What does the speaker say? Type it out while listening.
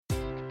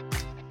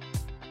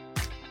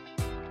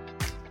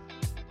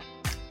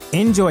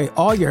Enjoy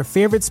all your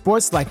favorite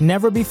sports like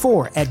never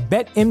before at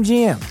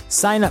BetMGM.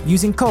 Sign up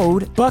using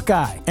code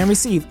Buckeye and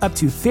receive up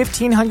to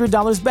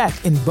 $1,500 back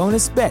in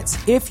bonus bets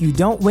if you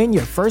don't win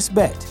your first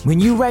bet. When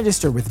you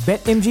register with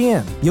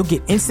BetMGM, you'll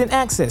get instant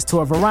access to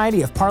a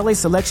variety of parlay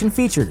selection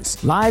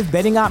features, live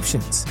betting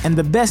options, and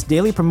the best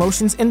daily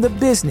promotions in the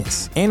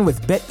business. And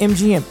with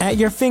BetMGM at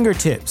your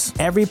fingertips,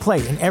 every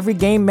play and every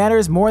game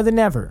matters more than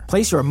ever.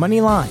 Place your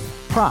money line,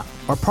 prop,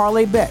 or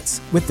parlay bets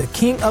with the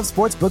king of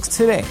sportsbooks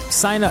today.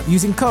 Sign up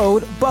using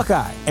code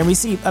Buckeye and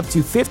receive up to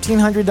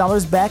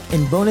 $1,500 back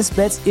in bonus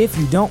bets if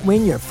you don't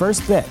win your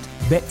first bet.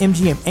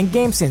 BetMGM and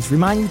GameSense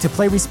remind you to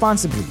play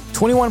responsibly.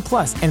 21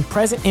 plus and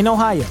present in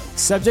Ohio,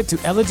 subject to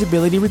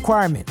eligibility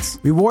requirements.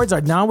 Rewards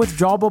are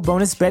non-withdrawable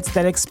bonus bets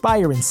that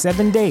expire in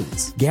 7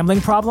 days. Gambling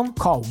problem?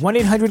 Call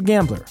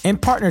 1-800-GAMBLER. In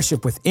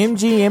partnership with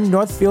MGM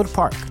Northfield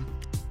Park.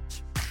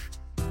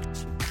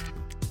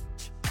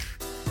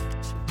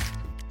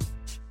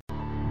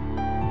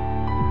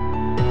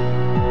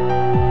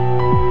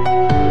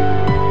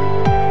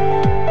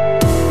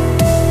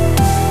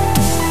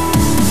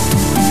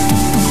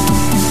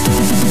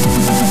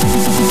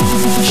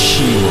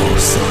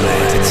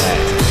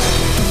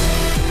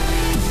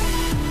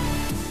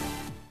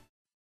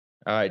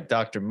 All right,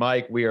 Dr.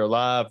 Mike, we are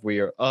live. We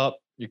are up.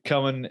 You're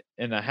coming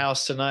in the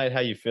house tonight. How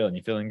you feeling?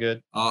 You feeling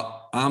good?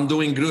 I'm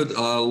doing good.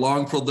 A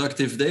long,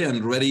 productive day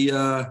and ready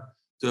to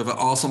have an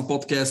awesome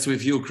podcast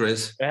with you,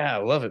 Chris. Yeah,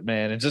 I love it,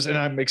 man. And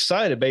I'm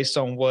excited based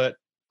on what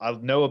I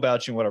know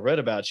about you and what I read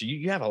about you.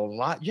 You have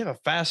a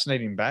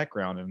fascinating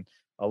background and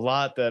a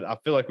lot that I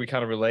feel like we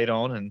kind of relate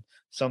on, and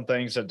some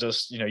things that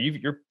just,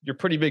 you're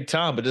pretty big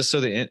time, but just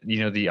so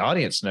the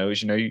audience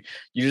knows, you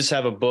just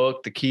have a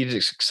book, The Key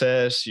to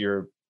Success.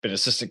 You're been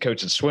assistant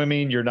coach in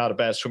swimming. You're not a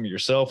bad swimmer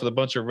yourself with a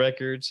bunch of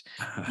records.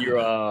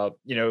 You're,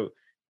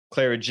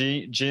 Clara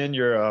Gin,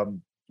 you're,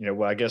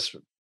 I guess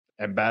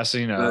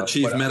ambassador,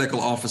 chief medical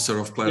officer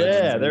of Clara.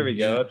 Yeah, there we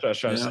go. That's what I was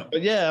trying to say.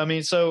 But yeah, I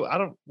mean, so I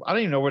don't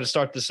even know where to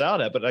start this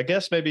out at, but I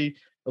guess maybe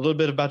a little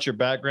bit about your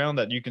background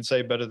that you can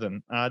say better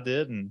than I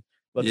did. And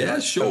yeah,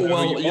 sure.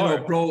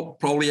 Well,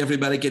 probably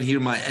everybody can hear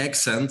my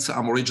accent.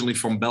 I'm originally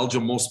from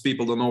Belgium. Most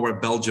people don't know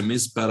where Belgium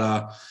is,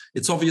 but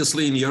it's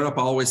obviously in Europe.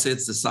 I always say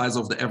it's the size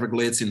of the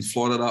Everglades in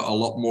Florida. A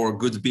lot more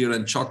good beer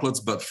and chocolates,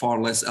 but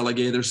far less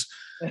alligators.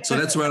 So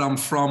that's where I'm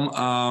from.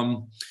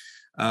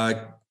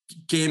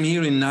 Came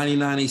here in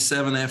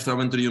 1997 after I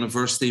went to the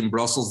university in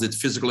Brussels, did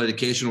physical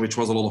education, which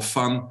was a lot of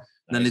fun.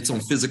 Then did some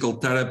physical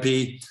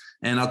therapy.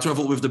 And I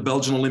traveled with the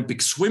Belgian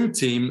Olympic swim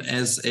team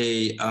as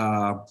a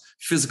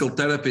physical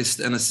therapist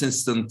and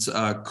assistant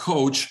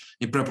coach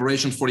in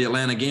preparation for the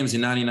Atlanta Games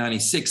in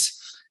 1996.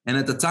 And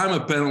at the time,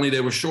 apparently,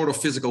 they were short of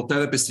physical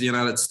therapists in the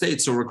United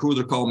States. So a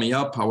recruiter called me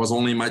up. I was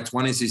only in my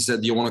 20s. He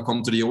said, "Do you want to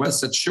come to the US?"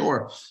 I said,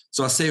 "Sure."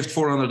 So I saved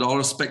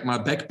 $400, packed my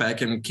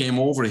backpack, and came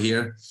over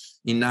here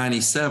in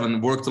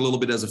 97, worked a little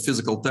bit as a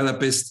physical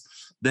therapist.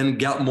 Then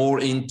got more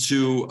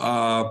into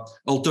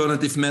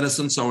alternative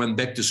medicine. So I went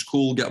back to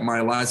school, got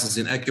my license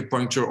in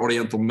acupuncture,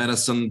 oriental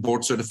medicine,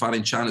 board certified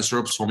in Chinese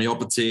herbs,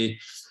 homeopathy,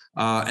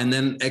 and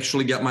then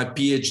actually got my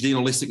PhD in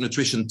holistic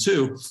nutrition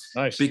too.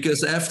 Nice.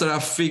 Because after I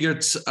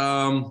figured,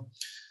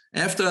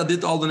 after I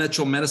did all the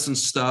natural medicine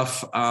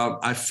stuff,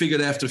 I figured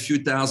after a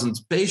few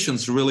thousand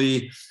patients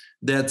really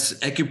that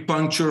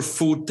acupuncture,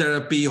 food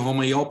therapy,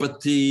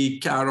 homeopathy,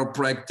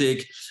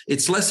 chiropractic,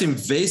 it's less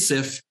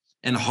invasive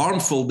and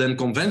harmful than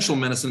conventional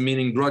medicine,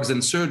 meaning drugs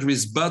and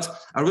surgeries. But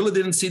I really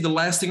didn't see the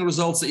lasting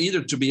results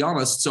either, to be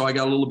honest. So I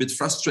got a little bit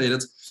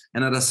frustrated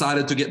and I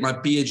decided to get my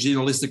PhD in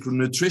holistic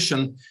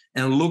nutrition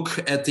and look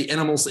at the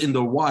animals in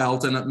the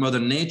wild and at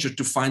Mother Nature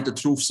to find the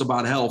truths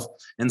about health.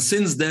 And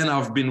since then,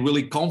 I've been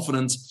really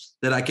confident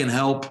that I can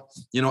help,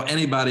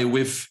 anybody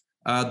with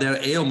their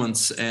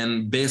ailments.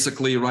 And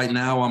basically right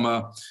now I'm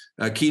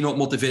a keynote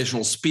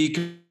motivational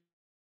speaker.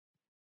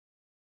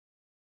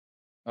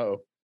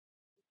 Uh-oh.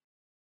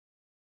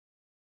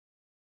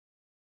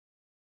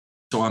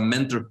 So I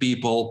mentor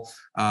people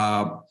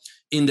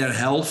in their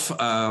health.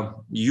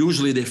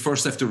 Usually they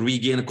first have to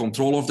regain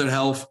control of their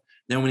health.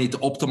 Then we need to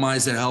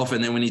optimize their health.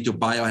 And then we need to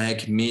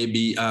biohack,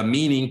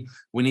 meaning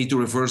we need to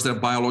reverse their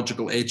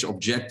biological age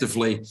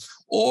objectively.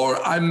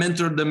 Or I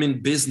mentor them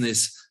in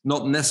business,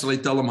 not necessarily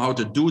tell them how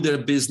to do their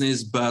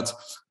business, but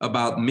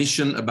about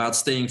mission, about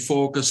staying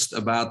focused,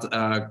 about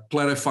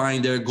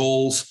clarifying their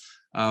goals,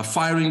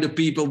 firing the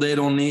people they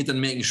don't need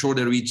and making sure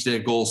they reach their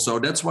goals. So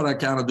that's what I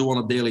kind of do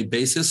on a daily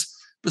basis.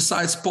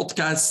 Besides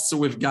podcasts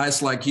with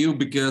guys like you,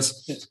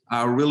 because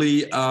I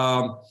really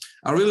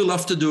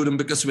love to do them,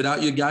 because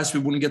without you guys, we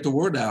wouldn't get the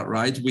word out,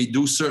 right? We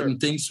do certain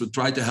things, we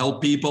try to help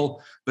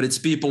people, but it's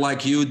people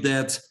like you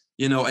that,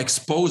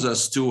 expose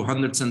us to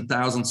hundreds and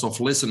thousands of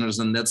listeners.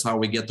 And that's how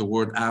we get the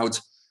word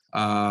out,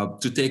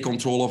 to take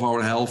control of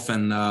our health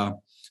and,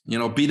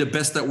 be the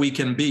best that we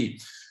can be.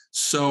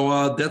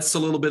 So that's a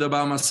little bit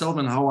about myself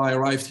and how I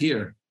arrived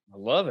here. I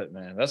love it,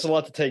 man. That's a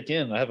lot to take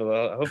in.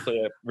 Hopefully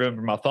I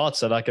remember my thoughts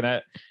that I can,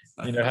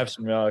 have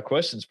some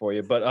questions for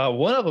you. But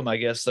one of them, I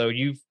guess, though,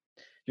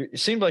 it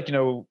seemed like,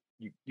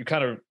 you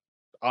kind of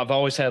I've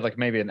always had like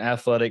maybe an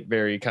athletic,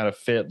 very kind of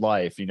fit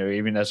life,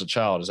 even as a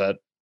child. Is that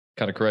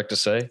kind of correct to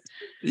say?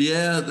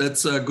 Yeah,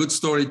 that's a good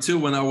story too.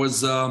 When I was,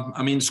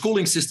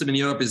 schooling system in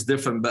Europe is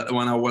different, but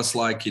when I was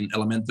like in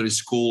elementary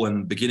school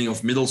and beginning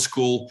of middle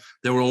school,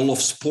 there were a lot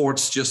of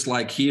sports just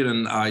like here.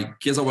 And I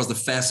guess I was the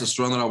fastest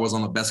runner. I was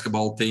on a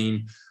basketball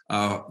team,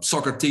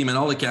 soccer team and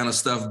all that kind of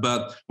stuff.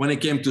 But when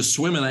it came to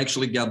swimming, I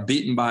actually got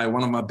beaten by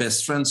one of my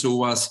best friends who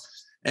was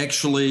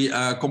actually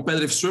a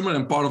competitive swimmer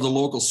and part of the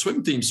local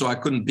swim team. So I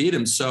couldn't beat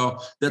him. So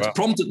that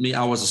prompted me,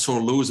 I was a sore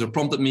loser,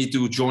 prompted me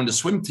to join the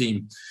swim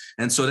team.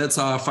 And so that's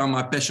how I found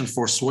my passion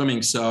for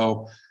swimming.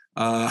 So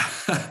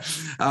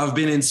I've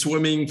been in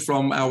swimming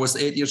from I was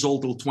 8 years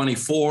old till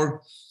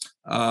 24.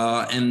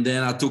 And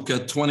then I took a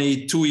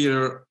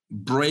 22-year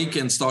break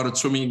and started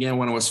swimming again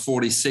when I was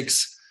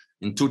 46.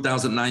 In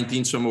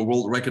 2019, swam a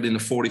world record in the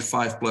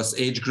 45 plus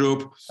age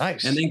group.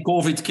 Nice. And then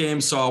COVID came,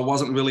 so I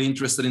wasn't really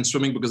interested in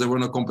swimming because there were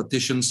no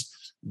competitions.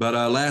 But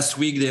last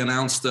week they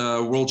announced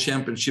World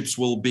Championships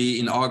will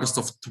be in August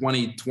of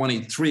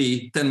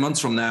 2023, 10 months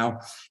from now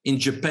in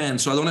Japan.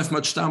 So I don't have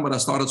much time, but I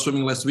started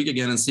swimming last week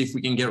again and see if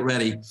we can get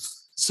ready.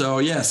 So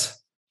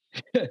yes.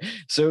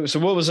 So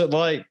what was it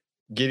like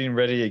getting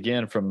ready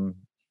again from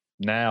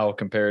now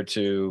compared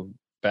to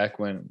back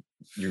when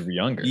you were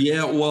younger?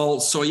 Yeah,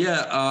 well, so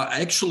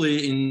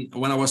actually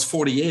when I was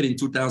 48 in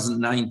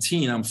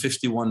 2019, I'm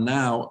 51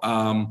 now.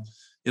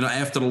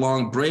 After a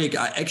long break,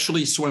 I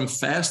actually swam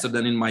faster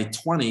than in my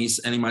 20s.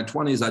 And in my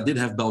 20s, I did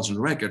have Belgian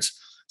records.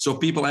 So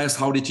people ask,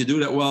 how did you do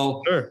that?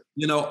 Well, sure.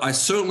 I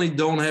certainly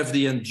don't have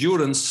the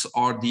endurance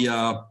or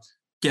the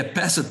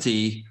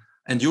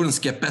endurance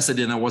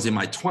capacity than I was in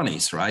my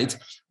 20s, right?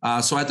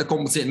 So I had to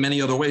compensate in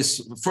many other ways.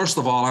 First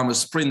of all, I'm a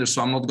sprinter,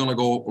 so I'm not going to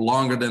go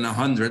longer than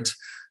 100.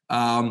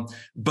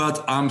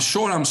 But I'm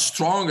sure I'm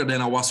stronger than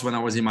I was when I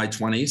was in my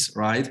 20s,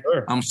 right?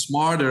 Sure. I'm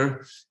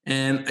smarter.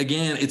 And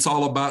again, it's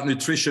all about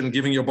nutrition,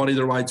 giving your body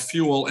the right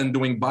fuel and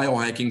doing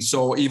biohacking.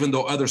 So even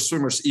though other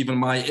swimmers, even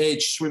my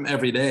age, swim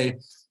every day,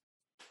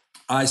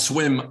 I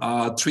swim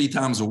 3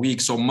 times a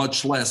week, so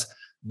much less.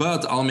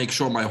 But I'll make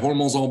sure my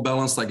hormones are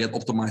balanced. I get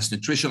optimized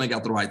nutrition. I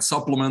got the right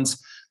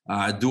supplements.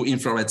 I do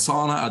infrared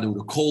sauna. I do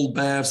the cold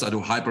baths. I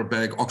do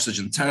hyperbaric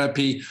oxygen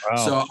therapy. Wow.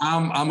 So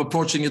I'm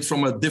approaching it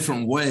from a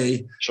different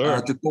way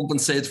to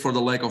compensate for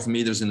the lack of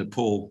meters in the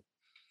pool.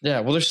 Yeah,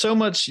 well, there's so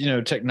much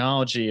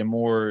technology and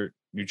more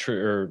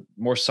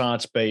more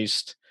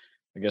science-based.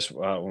 I guess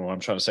what I'm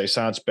trying to say,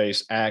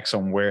 science-based acts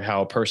on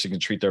how a person can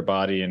treat their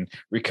body and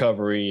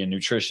recovery and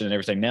nutrition and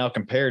everything now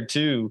compared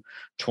to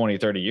 20,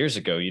 30 years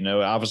ago.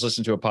 I was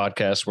listening to a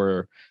podcast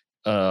where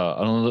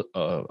an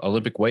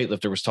Olympic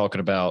weightlifter was talking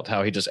about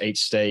how he just ate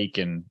steak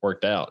and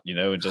worked out,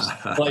 and just,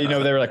 they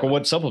were like, well,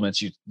 what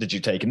supplements did you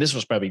take? And this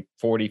was probably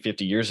 40,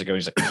 50 years ago.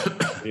 He's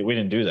like, we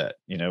didn't do that.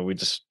 We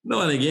just. No.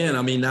 And again,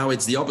 now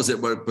it's the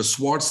opposite, but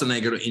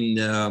Schwarzenegger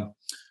in,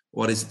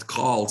 what is it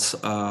called?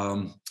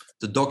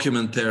 The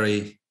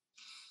documentary,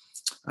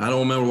 I don't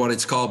remember what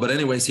it's called, but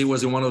anyways, he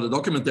was in one of the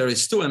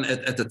documentaries too. And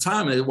at the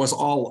time it was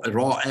all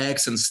raw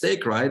eggs and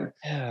steak, right?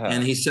 Yeah.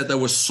 And he said that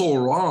was so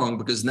wrong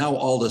because now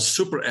all the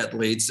super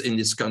athletes in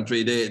this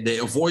country, they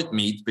avoid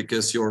meat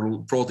because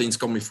your protein's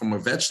coming from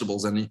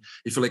vegetables. And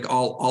if you like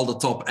all the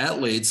top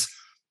athletes,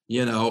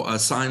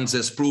 science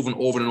has proven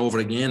over and over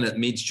again that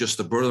meat's just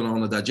a burden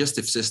on the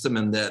digestive system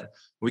and that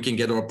we can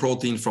get our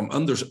protein from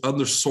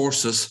other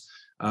sources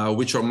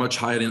which are much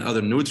higher in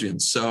other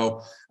nutrients.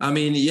 So,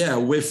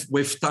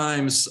 with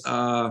times,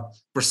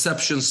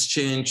 perceptions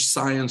change,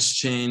 science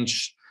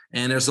change,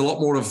 and there's a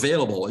lot more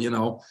available,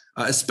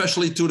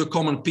 especially to the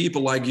common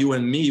people like you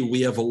and me.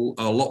 We have a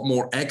lot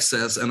more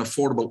access and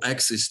affordable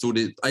access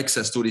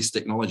to these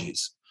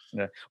technologies.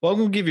 Yeah. Well, I'm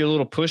going to give you a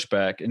little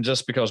pushback, and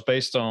just because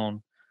based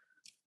on,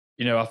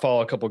 I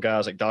follow a couple of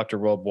guys like Dr.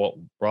 Rob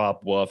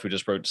Wolf, who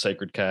just wrote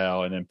Sacred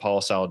Cow, and then Paul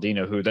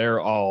Saladino, who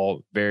they're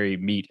all very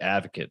meat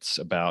advocates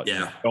about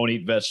don't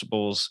eat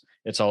vegetables.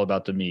 It's all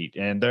about the meat.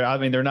 And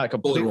they're not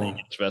completely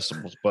against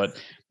vegetables, but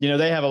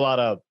they have a lot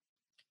of,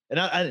 and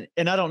I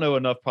don't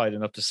know probably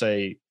enough to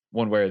say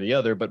one way or the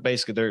other, but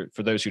basically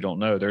for those who don't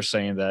know, they're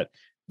saying that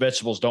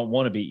vegetables don't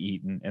want to be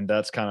eaten, and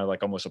that's kind of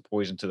like almost a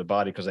poison to the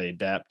body because they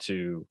adapt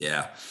to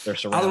their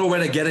surroundings. I don't know where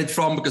they get it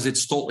from because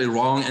it's totally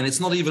wrong, and it's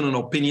not even an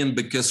opinion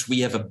because we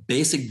have a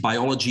basic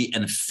biology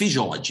and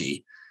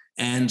physiology,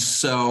 and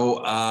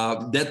so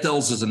that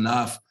tells us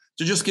enough.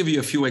 To just give you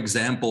a few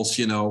examples,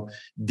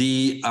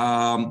 the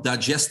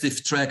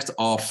digestive tract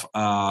of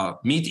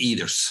meat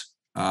eaters,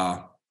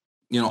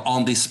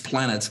 on this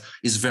planet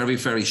is very,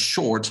 very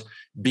short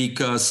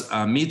because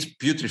meat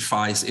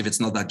putrefies if it's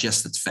not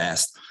digested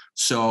fast.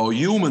 So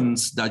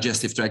humans'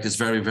 digestive tract is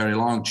very, very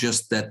long,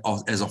 just that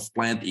as of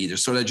plant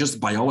eaters. So they're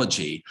just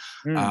biology.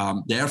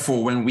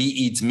 Therefore, when we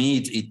eat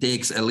meat, it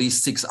takes at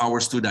least 6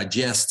 hours to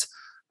digest.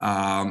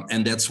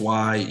 And that's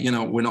why,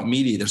 we're not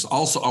meat eaters.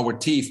 Also, our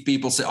teeth,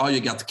 people say,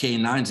 you got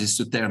canines is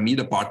to tear meat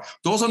apart.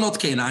 Those are not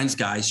canines,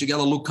 guys. You got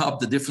to look up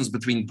the difference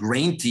between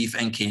grain teeth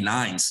and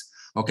canines.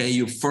 Okay,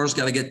 you first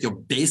got to get your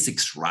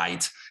basics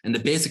right. And the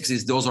basics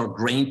is those are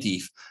grain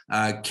teeth.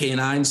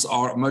 Canines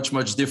are much,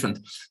 much different.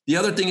 The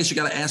other thing is you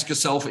got to ask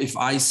yourself, if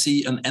I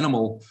see an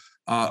animal,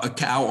 a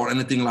cow or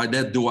anything like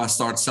that, do I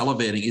start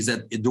salivating?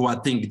 Do I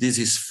think this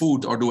is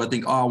food, or do I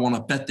think, I want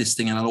to pet this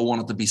thing and I don't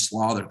want it to be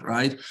slaughtered,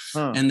 right?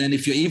 And then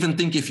if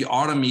you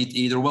are a meat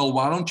eater, well,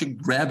 why don't you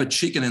grab a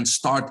chicken and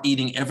start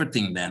eating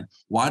everything then?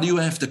 Why do you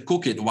have to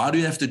cook it? Why do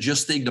you have to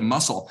just take the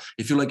muscle?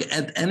 If you look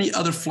at any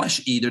other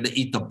flesh eater, they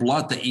eat the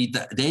blood, they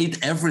eat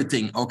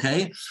everything,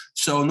 okay?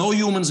 So no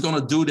human's going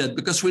to do that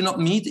because we're not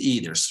meat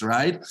eaters,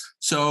 right?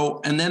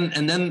 So,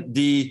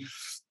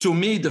 to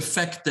me, the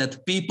fact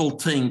that people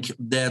think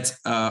that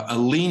a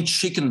lean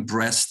chicken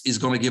breast is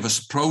going to give us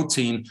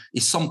protein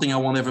is something I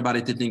want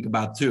everybody to think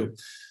about too.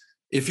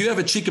 If you have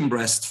a chicken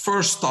breast,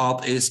 first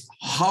thought is,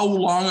 how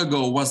long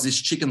ago was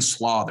this chicken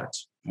slaughtered?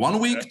 1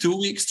 week, 2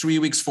 weeks, 3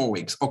 weeks, 4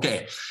 weeks?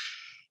 Okay.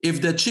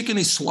 If the chicken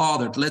is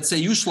slaughtered, let's say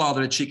you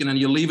slaughter a chicken and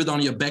you leave it on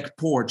your back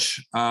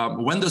porch,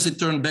 when does it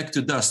turn back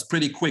to dust?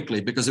 Pretty quickly,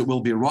 because it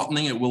will be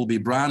rotting, it will be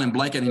brown and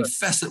black and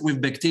infested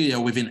with bacteria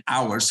within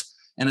hours.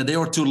 And a day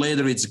or two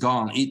later, it's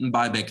gone, eaten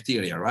by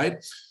bacteria,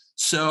 right?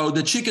 So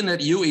the chicken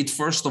that you eat,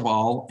 first of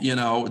all,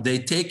 they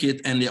take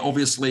it and they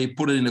obviously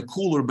put it in a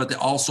cooler, but they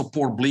also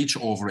pour bleach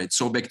over it,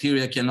 so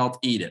bacteria cannot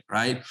eat it,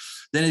 right?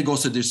 Then it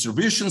goes to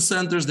distribution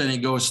centers, then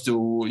it goes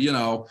to,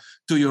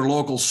 to your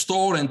local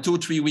store, and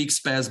 2-3 weeks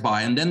pass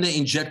by. And then they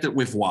inject it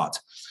with what?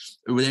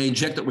 They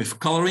inject it with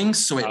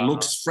colorings, so it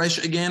looks fresh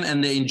again,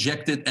 and they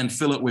inject it and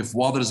fill it with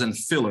waters and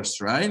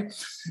fillers, right?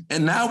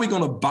 And now we're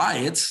going to buy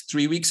it.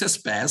 3 weeks has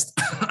passed,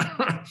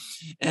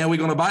 and we're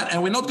going to buy it,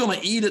 and we're not going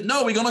to eat it.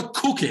 No, we're going to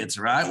cook it,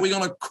 right? We're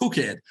going to cook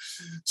it.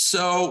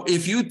 So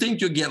if you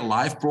think you get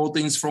live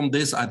proteins from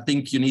this, I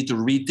think you need to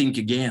rethink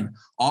again.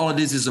 All of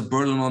this is a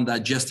burden on the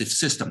digestive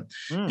system.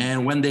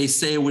 And when they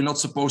say we're not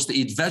supposed to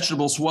eat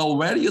vegetables, well,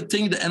 where do you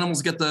think the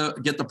animals get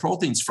the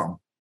proteins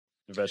from?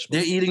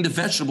 They're eating the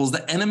vegetables.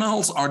 The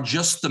animals are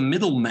just the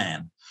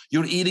middleman.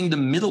 You're eating the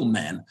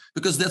middleman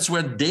because that's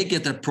where they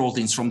get their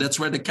proteins from. That's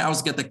where the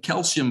cows get the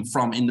calcium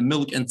from in the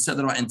milk, et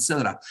cetera, et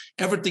cetera.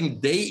 Everything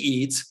they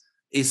eat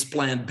is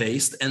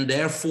plant-based, and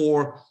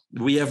therefore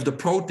we have the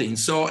protein.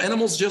 So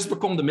animals just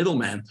become the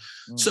middleman.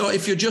 So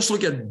if you just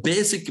look at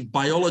basic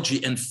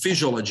biology and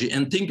physiology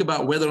and think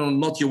about whether or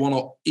not you want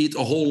to eat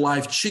a whole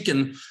live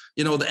chicken,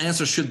 the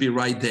answer should be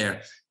right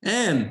there.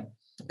 And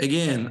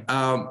again,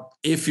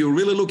 if you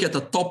really look at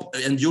the top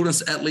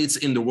endurance athletes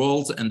in the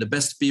world and the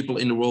best people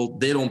in the world,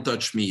 they don't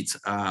touch meat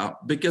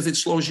because it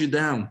slows you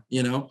down.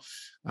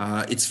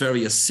 It's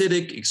very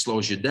acidic. It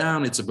slows you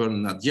down. It's a burden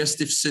on the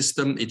digestive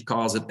system. It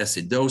causes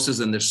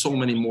acidosis, and there's so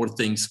many more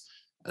things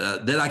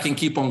that I can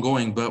keep on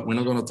going, but we're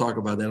not going to talk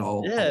about that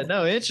all. Yeah,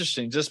 no,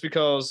 interesting. Just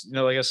because,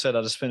 like I said,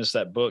 I just finished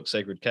that book,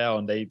 Sacred Cow,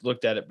 and they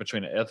looked at it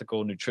between an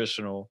ethical,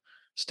 nutritional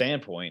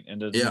standpoint,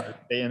 and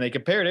they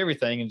compared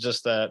everything, and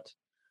just that.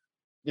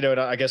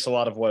 I guess a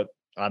lot of what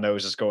I know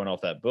is just going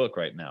off that book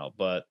right now,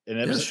 but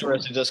it was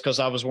interesting just because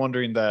I was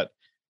wondering that,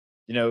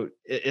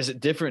 is it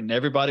different in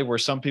everybody, where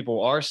some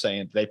people are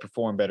saying they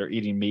perform better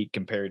eating meat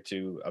compared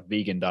to a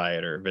vegan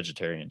diet or a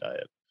vegetarian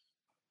diet?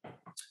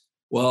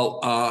 Well,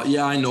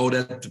 I know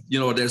that,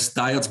 there's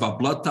diets by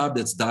blood type,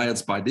 there's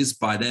diets by this,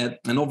 by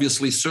that. And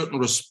obviously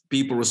certain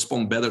people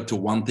respond better to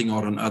one thing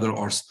or another.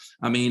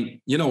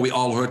 We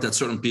all heard that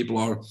certain people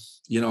are,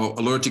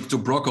 allergic to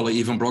broccoli.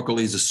 Even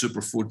broccoli is a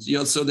superfood.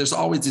 So there's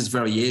always these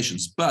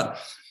variations. But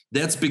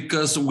that's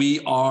because we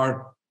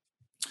are,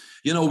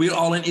 we're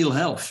all in ill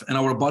health, and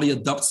our body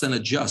adapts and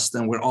adjusts,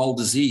 and we're all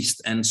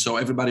diseased. And so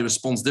everybody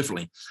responds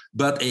differently.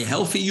 But a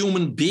healthy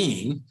human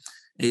being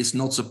is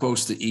not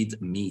supposed to eat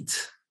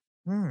meat.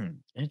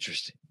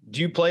 Interesting.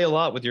 Do you play a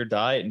lot with your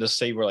diet and just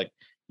say, we're like,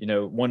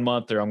 1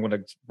 month there, I'm going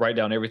to write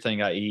down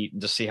everything I eat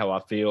and just see how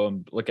I feel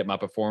and look at my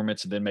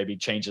performance, and then maybe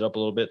change it up a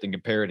little bit, then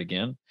compare it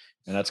again?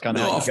 And that's kind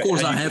of,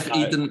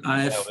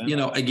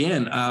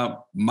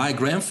 my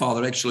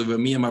grandfather, actually,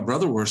 when me and my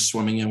brother were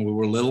swimming and we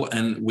were little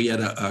and we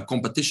had a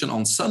competition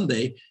on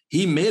Sunday,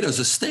 he made us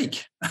a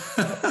steak.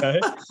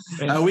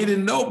 We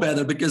didn't know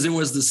better because it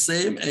was the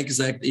same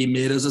exact, he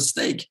made us a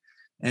steak.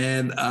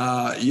 And,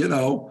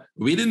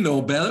 we didn't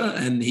know better.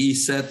 And he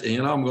said,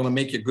 I'm going to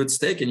make a good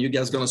steak and you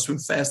guys going to swim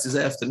fast this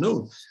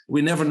afternoon.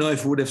 We never know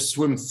if we would have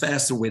swum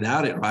faster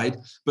without it, right?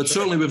 But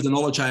certainly with the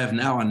knowledge I have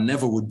now, I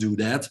never would do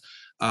that.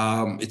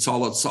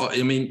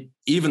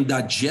 Even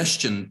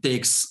digestion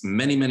takes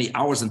many, many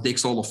hours and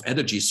takes a lot of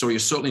energy. So you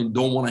certainly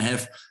don't want to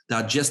have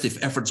digestive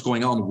efforts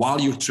going on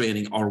while you're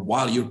training or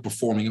while you're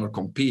performing or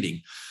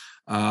competing.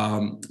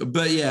 Meat,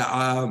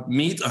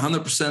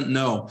 100%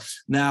 no.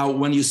 Now,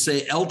 when you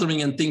say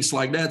altering and things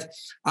like that,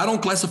 I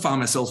don't classify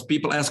myself.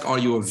 People ask, are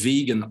you a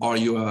vegan? Are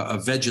you a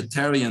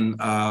vegetarian?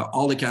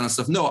 All that kind of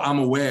stuff. No, I'm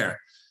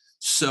aware.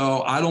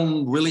 So I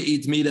don't really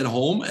eat meat at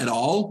home at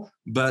all.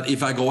 But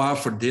if I go out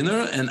for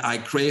dinner and I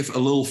crave a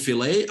little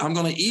filet, I'm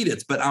going to eat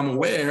it. But I'm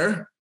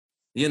aware,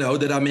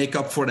 that I make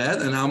up for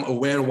that. And I'm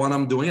aware what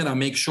I'm doing. And I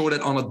make sure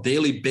that on a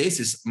daily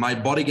basis, my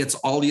body gets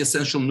all the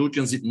essential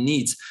nutrients it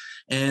needs.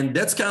 And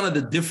that's kind of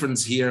the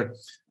difference here.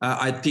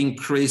 I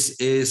think, Chris,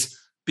 is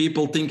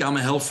people think I'm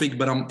a health freak,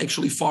 but I'm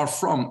actually far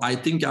from. I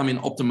think I'm in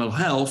optimal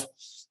health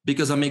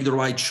because I make the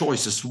right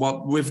choices.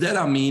 What with that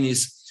I mean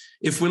is,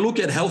 if we look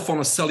at health on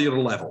a cellular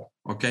level,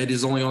 okay, this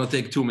is only going to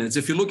take 2 minutes.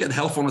 If you look at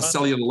health on a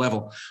cellular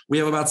level, we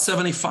have about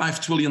 75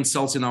 trillion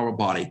cells in our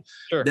body.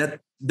 Sure.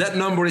 That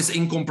number is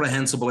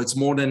incomprehensible. It's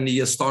more than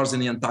the stars in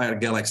the entire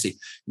galaxy.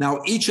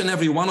 Now, each and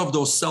every one of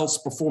those cells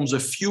performs a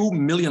few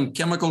million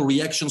chemical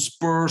reactions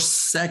per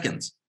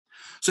second.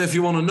 So if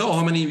you want to know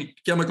how many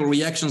chemical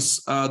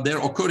reactions there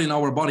occur in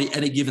our body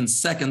at a given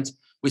second,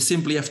 we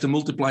simply have to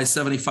multiply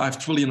 75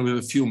 trillion with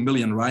a few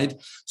million, right?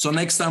 So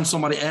next time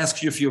somebody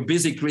asks you if you're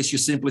busy, Chris, you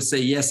simply say,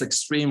 yes,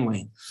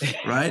 extremely,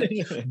 right?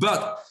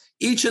 But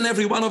each and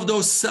every one of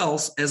those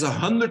cells has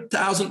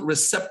 100,000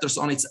 receptors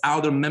on its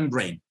outer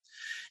membrane.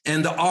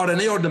 And the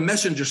RNA, or the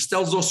messenger,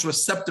 tells those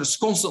receptors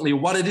constantly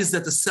what it is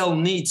that the cell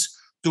needs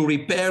to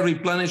repair,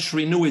 replenish,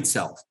 renew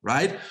itself,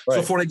 right?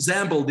 So for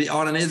example, the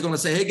RNA is going to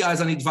say, hey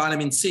guys, I need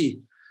vitamin C.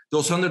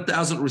 Those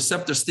 100,000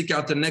 receptors stick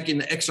out their neck in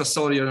the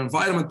extracellular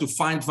environment to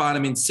find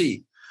vitamin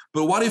C.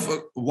 But what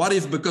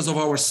if because of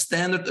our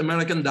standard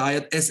American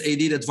diet,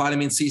 SAD, that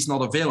vitamin C is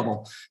not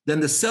available? Then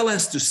the cell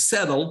has to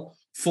settle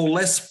for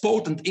less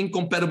potent,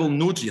 incompatible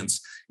nutrients.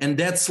 And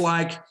that's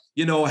like,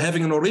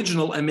 having an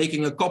original and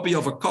making a copy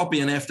of a copy,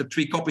 and after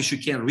 3 copies, you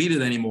can't read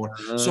it anymore.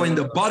 So in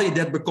the body,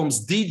 that becomes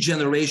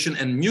degeneration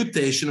and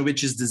mutation,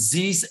 which is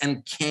disease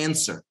and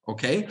cancer,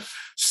 okay?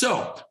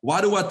 So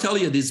why do I tell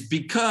you this?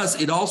 Because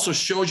it also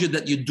shows you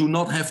that you do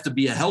not have to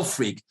be a health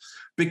freak.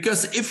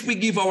 Because if we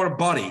give our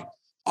body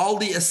all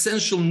the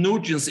essential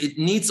nutrients it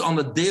needs on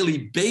a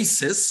daily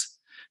basis,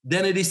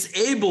 then it is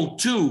able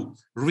to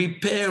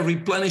repair,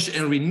 replenish,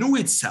 and renew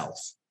itself,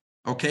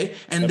 okay?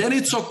 And then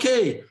it's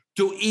okay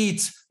to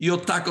eat your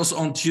tacos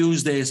on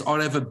Tuesdays, or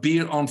have a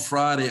beer on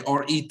Friday,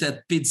 or eat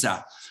that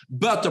pizza.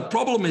 But the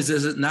problem is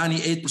that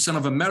 98%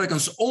 of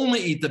Americans only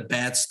eat the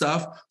bad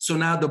stuff. So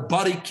now the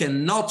body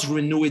cannot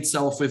renew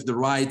itself with the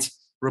right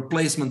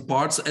replacement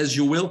parts, as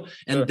you will.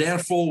 And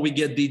therefore we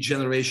get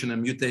degeneration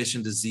and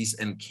mutation, disease,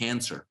 and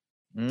cancer.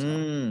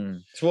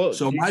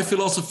 So my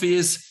philosophy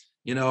is,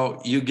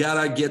 you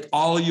gotta get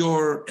all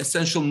your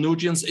essential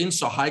nutrients in.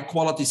 So high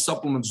quality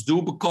supplements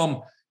do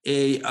become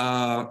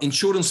a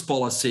insurance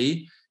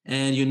policy,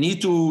 and you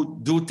need to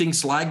do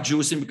things like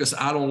juicing, because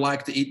I don't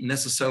like to eat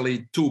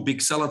necessarily 2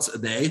 big salads a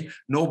day.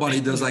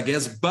 Nobody does, I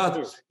guess.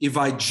 But if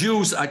I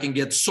juice, I can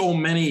get so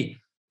many,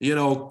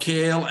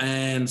 kale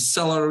and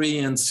celery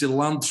and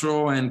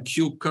cilantro and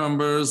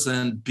cucumbers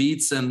and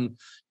beets and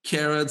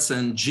carrots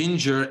and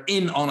ginger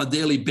in on a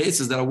daily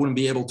basis that I wouldn't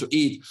be able to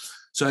eat.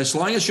 So as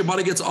long as your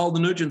body gets all the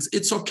nutrients,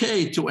 it's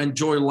okay to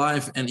enjoy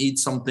life and eat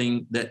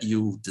something that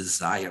you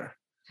desire.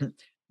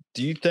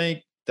 Do you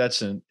think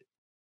that's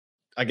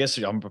I guess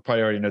I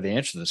probably already know the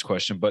answer to this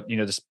question, but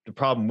the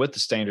problem with the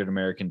standard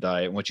American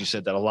diet, and what you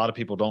said, that a lot of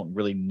people don't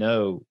really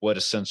know what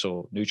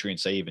essential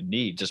nutrients they even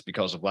need, just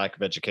because of lack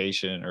of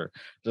education or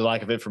the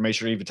lack of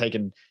information, or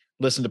even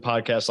listen to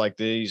podcasts like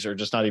these, or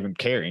just not even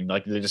caring.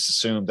 Like they just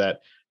assume that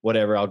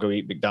whatever, I'll go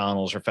eat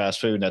McDonald's or fast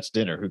food and that's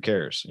dinner. Who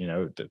cares?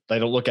 They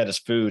don't look at as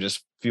food,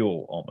 as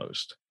fuel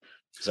almost.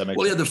 Does that make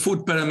sense? Yeah, the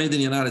food pyramid in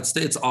the United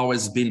States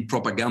always been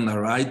propaganda,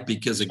 right?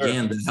 Because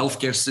again, the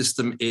healthcare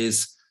system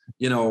is,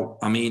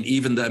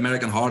 even the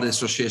American Heart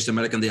Association,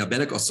 American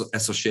Diabetic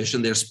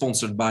Association, they're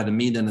sponsored by the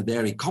meat and the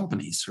dairy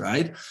companies,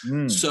 right?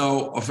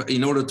 So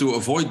in order to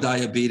avoid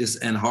diabetes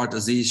and heart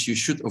disease, you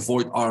should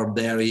avoid our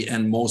dairy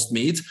and most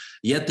meat,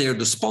 yet they're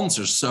the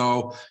sponsors.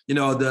 So,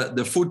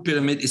 the food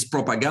pyramid is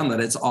propaganda.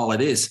 That's all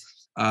it is.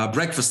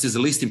 Breakfast is the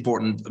least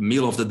important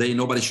meal of the day.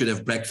 Nobody should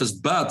have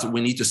breakfast, but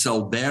we need to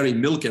sell dairy,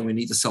 milk, and we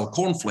need to sell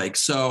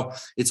cornflakes. So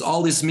it's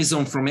all this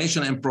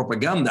misinformation and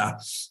propaganda,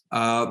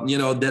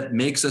 that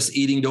makes us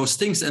eating those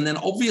things. And then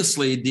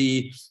obviously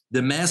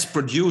the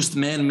mass-produced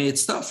man-made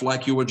stuff,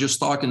 like you were just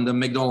talking, the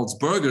McDonald's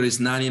burger is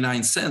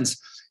 99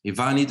 cents. If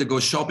I need to go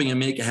shopping and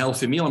make a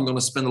healthy meal, I'm going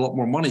to spend a lot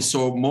more money.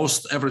 So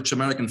most average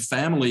American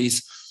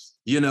families,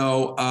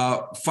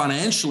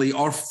 financially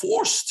are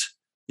forced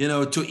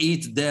to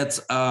eat that,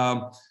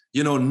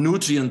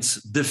 nutrient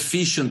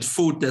deficient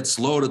food that's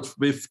loaded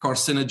with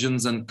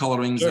carcinogens and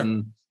colorings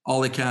and all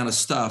that kind of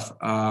stuff.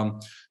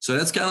 So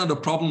that's kind of the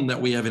problem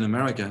that we have in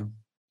America.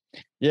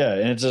 Yeah.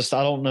 And it's just,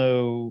 I don't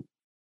know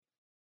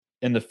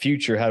in the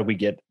future, how do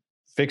we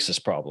fix this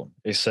problem,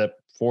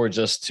 except for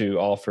just to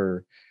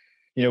offer,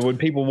 when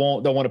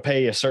people don't want to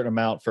pay a certain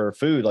amount for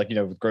food, like,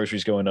 with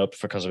groceries going up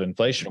because of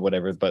inflation or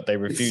whatever, but they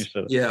refuse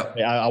to,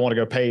 I want to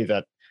go pay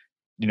that.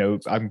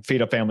 I can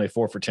feed a family of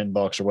 4 for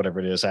 $10 or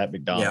whatever it is at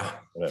McDonald's,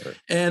 whatever.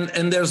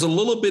 And there's a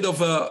little bit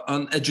of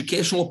an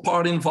educational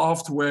part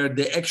involved, where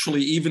they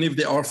actually, even if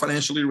they are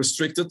financially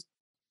restricted,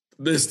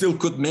 they still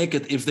could make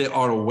it if they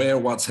are aware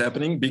what's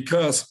happening.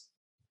 Because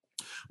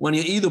when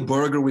you eat a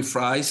burger with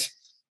fries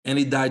and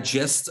it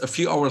digests, a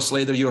few hours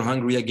later, you're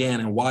hungry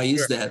again. And why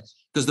is that?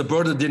 because the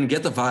bird didn't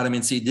get the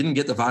vitamin C, didn't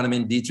get the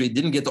vitamin D3,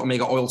 didn't get the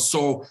omega oil.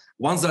 So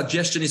once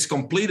digestion is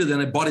completed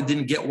and the body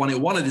didn't get what it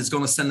wanted, it's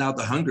going to send out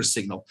the hunger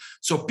signal.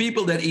 So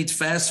people that eat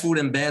fast food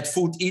and bad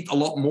food eat a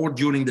lot more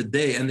during the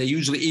day, and they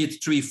usually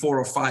eat 3, 4,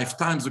 or 5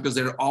 times because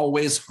they're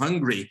always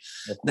hungry.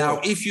 Now,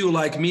 if you,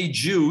 like me,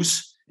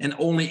 juice and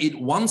only eat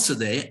once a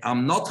day,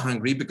 I'm not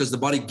hungry because the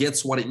body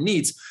gets what it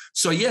needs.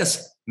 So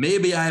yes,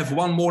 maybe I have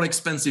one more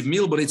expensive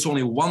meal, but it's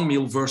only one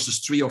meal versus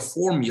 3 or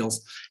 4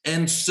 meals.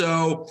 And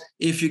so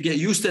if you get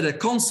used to that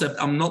concept,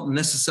 I'm not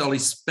necessarily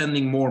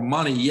spending more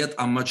money, yet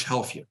I'm much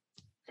healthier.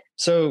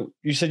 So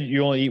you said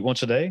you only eat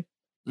once a day?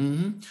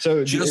 Mm-hmm.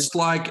 So just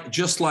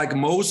like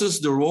Moses,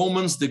 the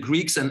Romans, the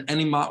Greeks, and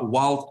any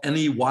wild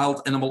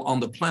animal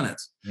on the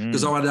planet,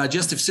 because our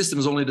digestive system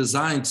is only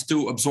designed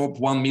to absorb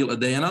 1 meal a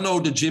day. And I know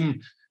the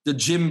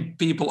gym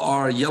people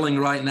are yelling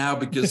right now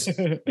because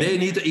they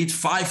need to eat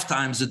 5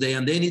 times a day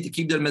and they need to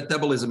keep their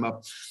metabolism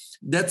up.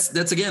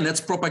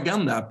 That's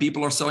propaganda.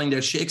 People are selling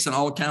their shakes and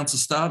all kinds of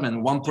stuff,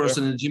 and one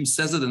person in the gym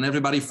says it and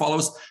everybody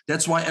follows.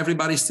 That's why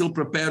everybody's still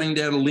preparing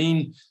their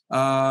lean,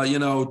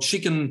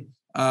 chicken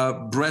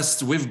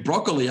breast with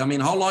broccoli. I mean,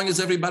 how long has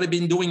everybody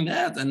been doing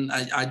that? And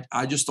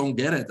I just don't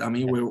get it. I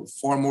mean, we're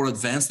far more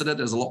advanced at it.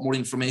 There's a lot more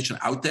information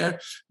out there,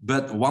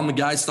 but one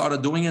guy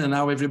started doing it and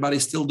now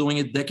everybody's still doing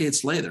it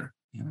decades later.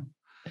 Yeah.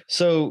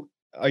 So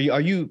are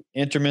you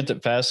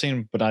intermittent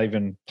fasting, but not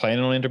even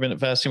planning on intermittent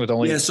fasting with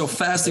only? Yeah. So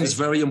fasting is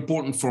very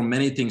important for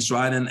many things,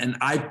 right? And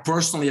I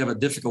personally have a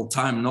difficult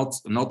time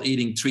not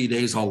eating 3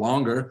 days or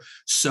longer.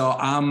 So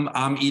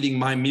I'm eating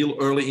my meal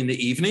early in the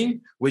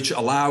evening, which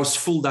allows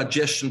full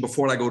digestion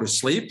before I go to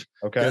sleep.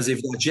 Okay. Because if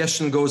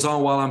digestion goes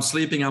on while I'm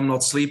sleeping, I'm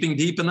not sleeping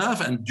deep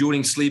enough. And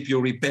during sleep, you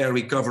repair,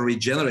 recover,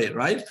 regenerate,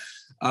 right?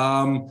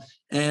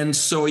 And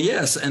so,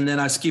 yes, and then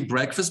I skip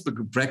breakfast, but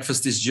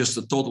breakfast is just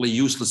a totally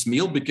useless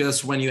meal,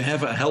 because when you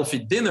have a healthy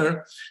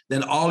dinner,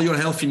 then all your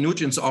healthy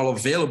nutrients are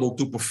available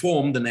to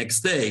perform the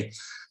next day.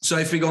 So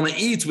if we're going to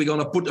eat, we're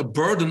going to put a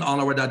burden on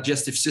our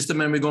digestive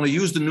system, and we're going to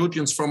use the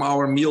nutrients from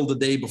our meal the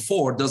day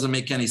before. It doesn't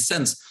make any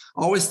sense.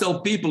 I always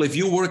tell people, if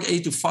you work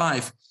 8 to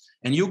 5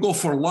 and you go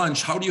for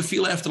lunch, how do you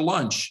feel after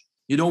lunch?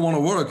 You don't want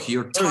to work.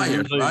 You're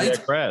tired, right? You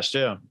get crashed,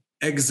 yeah.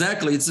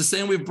 Exactly. It's the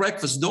same with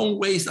breakfast. Don't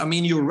waste. I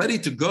mean, you're ready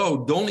to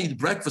go. Don't eat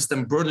breakfast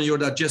and burden your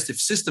digestive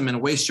system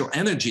and waste your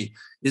energy.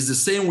 It's the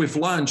same with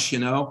lunch,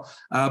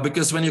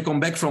 because when you come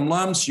back from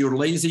lunch, you're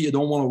lazy. You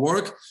don't want to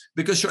work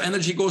because your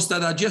energy goes to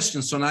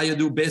digestion. So now you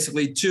do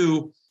basically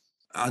 2,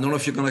 I don't know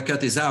if you're going to cut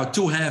this out,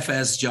 2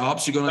 half-ass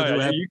jobs. You're going to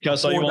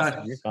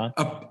do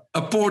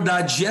a poor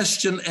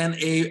digestion and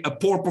a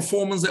poor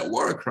performance at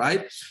work,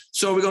 right?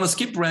 So we're going to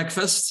skip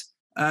breakfast.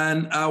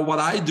 And what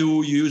I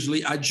do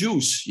usually, I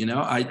juice,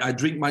 I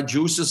drink my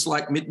juices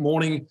like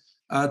mid-morning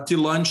till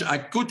lunch. I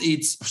could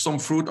eat some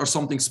fruit or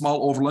something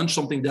small over lunch,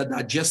 something that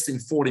digests in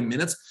 40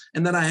 minutes.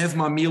 And then I have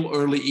my meal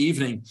early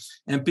evening.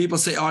 And people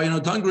say, oh, you're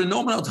not hungry. No,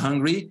 I'm not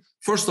hungry.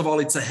 First of all,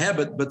 it's a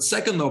habit. But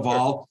second of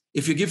all,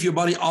 if you give your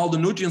body all the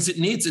nutrients it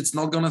needs, it's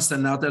not going to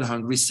send out that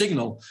hungry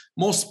signal.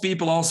 Most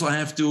people also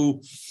have to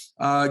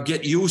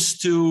get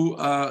used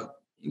to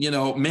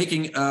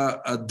making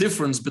a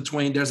difference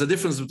there's a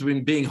difference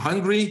between being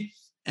hungry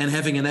and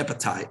having an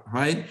appetite,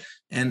 right?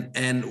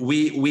 And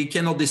we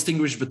cannot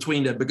distinguish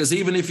between that, because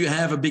even if you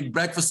have a big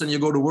breakfast and you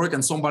go to work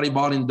and somebody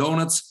bought in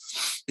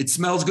donuts, it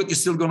smells good, you're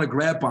still going to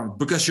grab one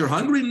because you're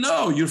hungry.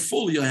 No, you're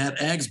full. You had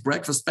eggs,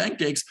 breakfast,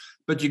 pancakes,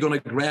 but you're going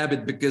to grab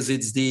it because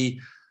it's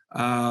the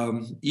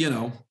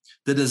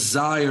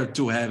desire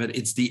to have it.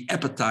 It's the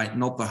appetite,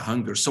 not the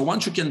hunger. So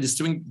once you can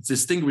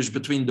distinguish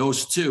between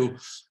those two,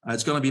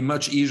 it's going to be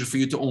much easier for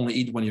you to only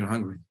eat when you're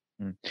hungry.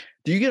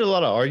 Do you get a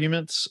lot of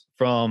arguments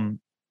from,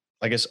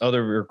 I guess,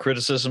 other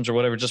criticisms or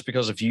whatever, just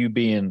because of you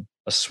being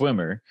a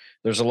swimmer?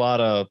 There's a lot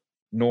of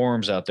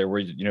norms out there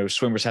where,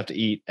 swimmers have to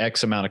eat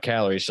X amount of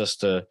calories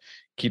just to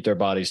keep their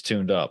bodies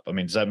tuned up. I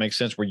mean, does that make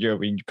sense?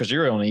 Because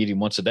you're only eating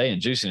once a day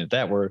and juicing at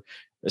that, where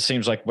it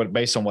seems like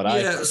based on what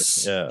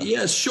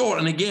Yes, sure.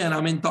 And again,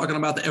 talking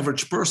about the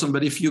average person,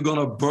 but if you're going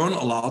to burn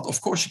a lot,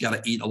 of course, you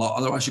got to eat a lot.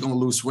 Otherwise, you're going to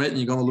lose weight and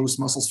you're going to lose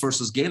muscles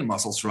versus gain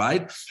muscles,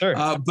 right? Sure.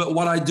 But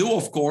what I do,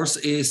 of course,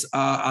 is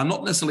I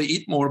not necessarily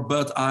eat more,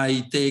 but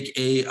I take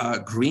a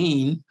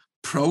green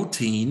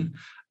protein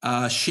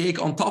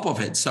shake on top of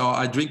it. So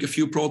I drink a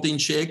few protein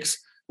shakes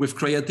with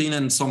creatine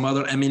and some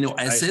other amino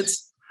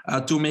acids.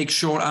 To make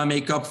sure I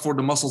make up for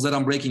the muscles that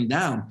I'm breaking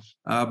down.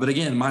 But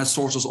again, my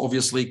sources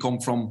obviously come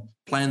from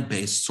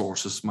plant-based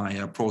sources,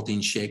 my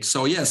protein shakes.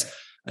 So yes,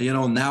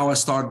 now I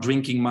start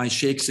drinking my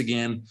shakes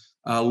again,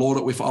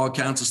 loaded with all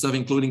kinds of stuff,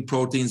 including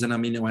proteins and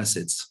amino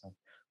acids.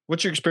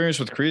 What's your experience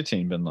with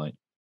creatine been like?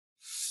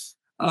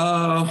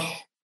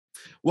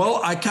 Well,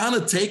 I kind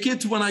of take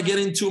it when I get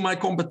into my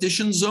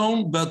competition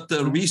zone, but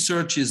the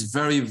research is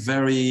very,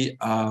 very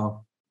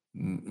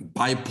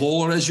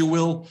bipolar, as you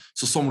will.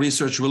 So some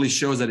research really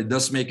shows that it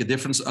does make a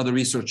difference. Other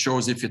research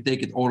shows if you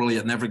take it orally,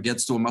 it never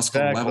gets to a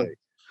muscular level.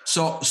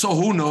 So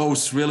who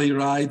knows, really,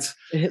 right?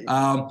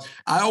 I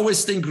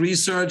always think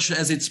research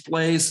has its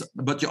place,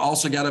 but you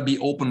also got to be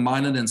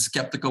open-minded and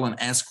skeptical and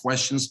ask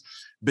questions.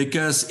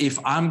 because if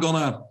I'm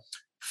gonna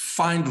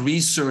find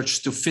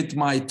research to fit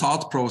my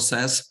thought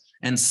process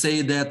and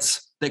say that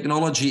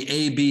technology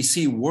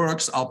ABC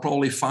works, I'll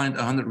probably find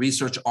 100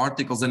 research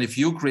articles. And if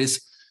you,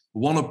 Chris,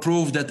 want to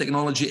prove that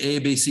technology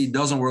ABC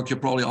doesn't work, you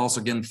probably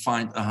also can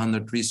find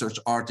 100 research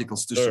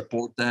articles to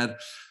support that.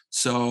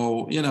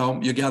 So, you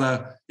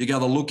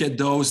gotta look at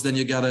those, then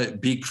you gotta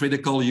be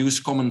critical, use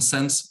common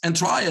sense, and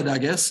try it, I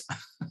guess.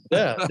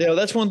 Yeah.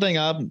 That's one thing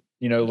I've,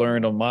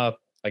 learned on my,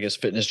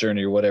 fitness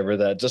journey or whatever,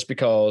 that just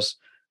because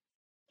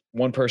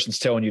one person's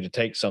telling you to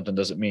take something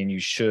doesn't mean you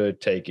should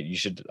take it. You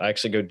should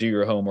actually go do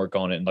your homework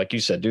on it. And like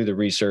you said, do the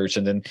research.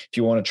 And then if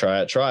you want to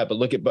try it, but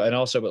look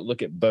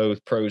at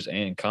both pros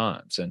and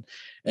cons. And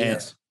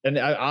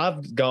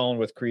I've gone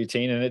with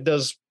creatine, and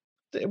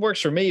it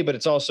works for me, but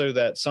it's also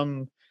that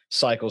some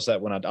cycles that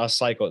when I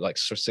cycle it like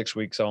 6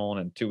 weeks on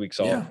and 2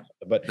 weeks off,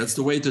 but that's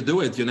the way to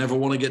do it. You never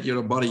want to get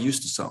your body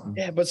used to something.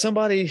 Yeah. But some,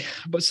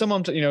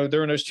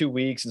 during those 2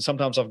 weeks, and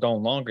sometimes I've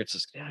gone longer, it's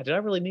just, did I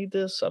really need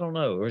this? I don't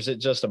know. Or is it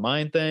just a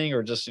mind thing,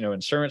 or just,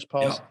 insurance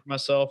policy for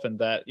myself? And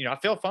that, I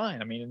feel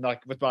fine. I mean,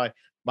 like with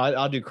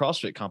I'll do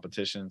CrossFit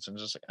competitions, and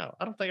just like,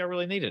 I don't think I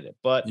really needed it,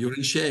 but you're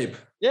in shape.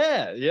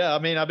 Yeah. Yeah. I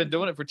mean, I've been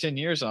doing it for 10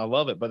 years and I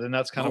love it, but then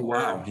that's kind of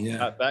where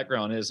my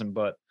background is.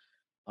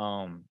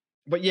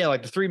 But yeah,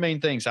 like the three main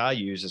things I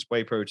use is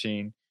whey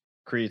protein,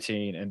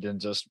 creatine, and then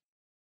just,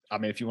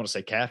 if you want to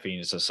say caffeine,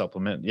 it's a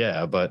supplement.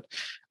 Yeah. But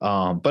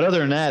other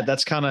than that,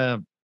 that's kind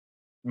of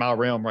my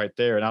realm right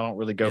there. And I don't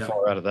really go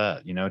far out of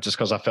that, just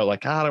because I felt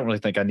like, I don't really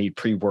think I need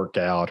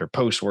pre-workout or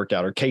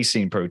post-workout or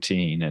casein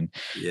protein and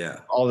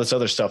all this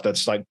other stuff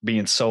that's like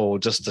being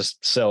sold just to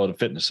sell at a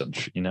fitness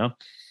center,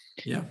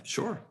 Yeah,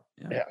 sure.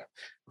 Yeah.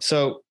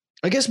 So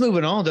I guess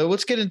moving on though,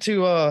 let's get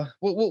into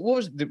what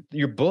was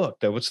your book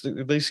though? At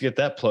least get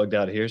that plugged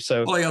out here.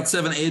 So I got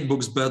 7-8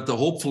 books, but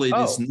hopefully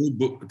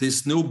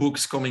this new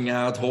book's coming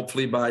out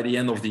hopefully by the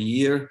end of the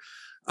year.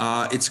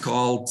 It's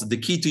called The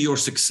Key to Your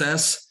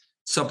Success.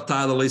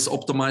 Subtitle is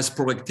Optimize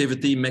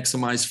Productivity,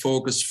 Maximize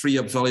Focus, Free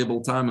Up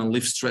Valuable Time, and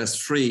Live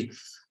Stress-Free.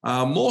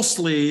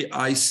 Mostly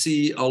I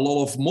see a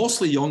lot of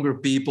mostly younger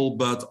people,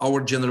 but our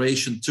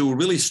generation too,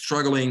 really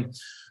struggling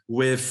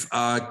with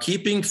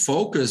keeping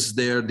focus.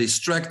 They're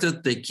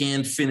distracted. They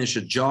can't finish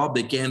a job.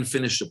 They can't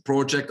finish a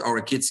project. Our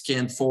kids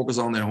can't focus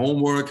on their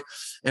homework.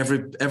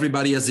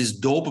 Everybody has this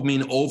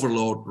dopamine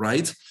overload,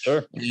 right?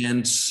 Sure.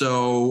 And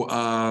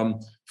so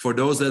for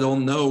those that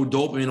don't know,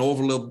 dopamine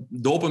overload,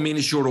 dopamine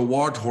is your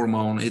reward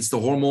hormone. It's the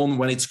hormone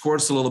when it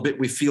squirts a little bit,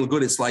 we feel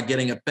good. It's like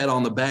getting a pat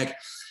on the back.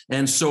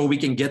 And so we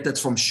can get that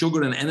from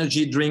sugar and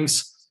energy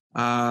drinks.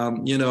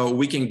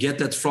 We can get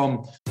that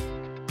from...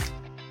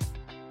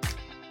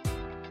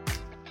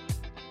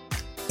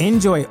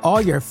 Enjoy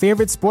all your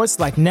favorite sports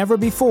like never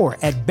before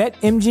at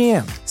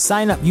BetMGM.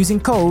 Sign up using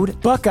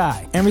code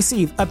Buckeye and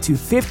receive up to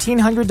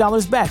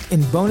 $1,500 back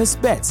in bonus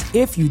bets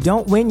if you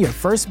don't win your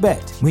first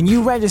bet. When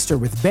you register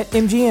with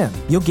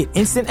BetMGM, you'll get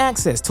instant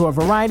access to a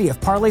variety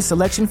of parlay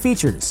selection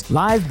features,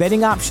 live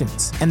betting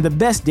options, and the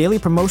best daily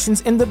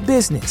promotions in the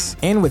business.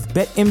 And with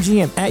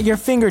BetMGM at your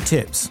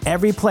fingertips,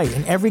 every play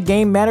and every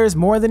game matters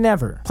more than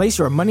ever. Place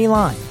your money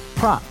line,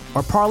 prop,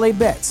 or parlay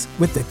bets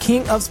with the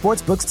king of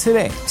sportsbooks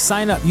today.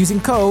 Sign up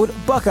using code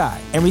Buckeye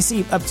and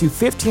receive up to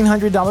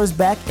 $1,500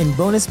 back in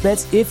bonus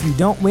bets if you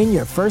don't win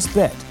your first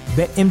bet.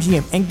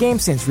 BetMGM and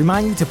GameSense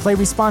remind you to play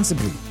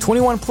responsibly.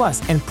 21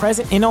 plus and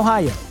present in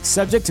Ohio,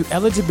 subject to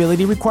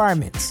eligibility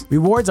requirements.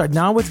 Rewards are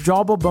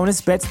non-withdrawable bonus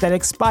bets that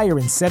expire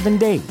in 7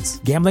 days.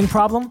 Gambling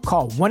problem?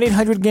 Call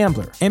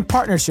 1-800-GAMBLER. In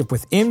partnership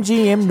with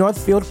MGM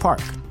Northfield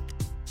Park.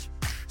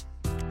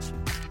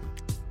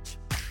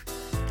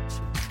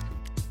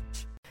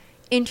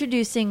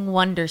 Introducing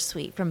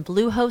Wondersuite from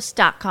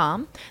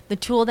Bluehost.com, the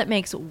tool that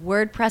makes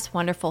WordPress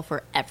wonderful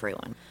for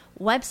everyone.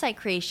 Website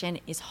creation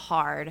is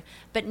hard,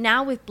 but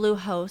now with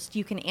Bluehost,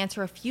 you can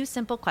answer a few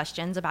simple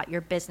questions about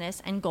your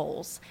business and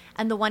goals,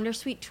 and the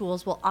Wondersuite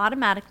tools will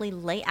automatically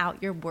lay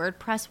out your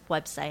WordPress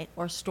website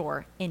or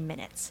store in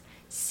minutes.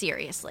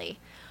 Seriously.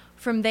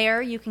 From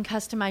there, you can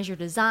customize your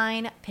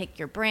design, pick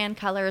your brand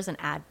colors, and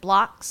add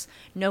blocks.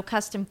 No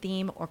custom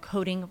theme or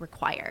coding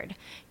required.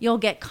 You'll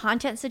get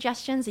content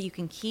suggestions that you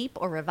can keep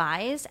or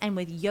revise, and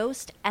with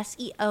Yoast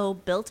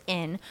SEO built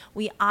in,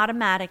 we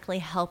automatically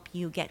help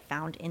you get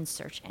found in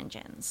search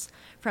engines.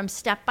 From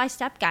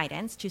step-by-step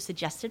guidance to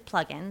suggested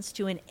plugins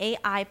to an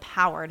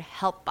AI-powered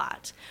help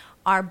bot,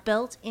 our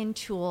built-in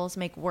tools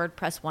make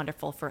WordPress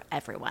wonderful for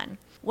everyone.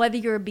 Whether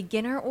you're a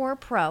beginner or a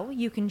pro,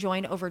 you can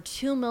join over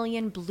 2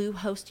 million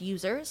Bluehost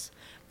users.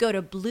 Go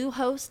to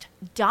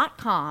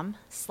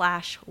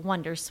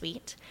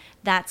bluehost.com/wondersuite.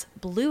 That's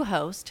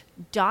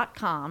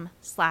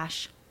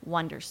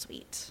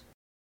bluehost.com/wondersuite.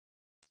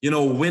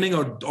 Winning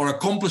or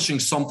accomplishing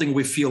something,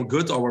 we feel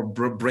good. Our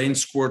brain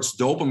squirts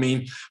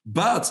dopamine,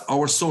 but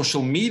our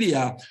social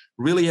media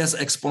really has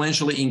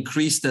exponentially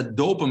increased that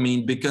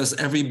dopamine, because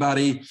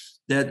everybody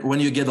that when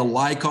you get a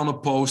like on a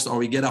post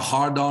or you get a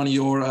heart on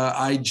your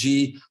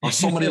IG or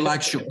somebody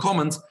likes your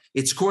comment,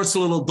 it scores a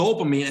little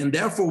dopamine, and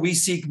therefore we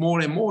seek more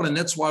and more. And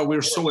that's why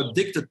we're so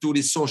addicted to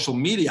this social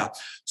media.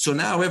 So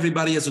now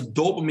everybody has a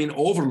dopamine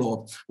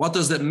overload. What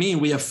does that mean?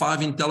 We have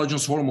 5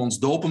 intelligence hormones: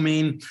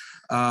 dopamine,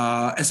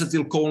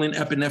 acetylcholine,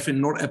 epinephrine,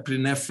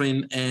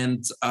 norepinephrine,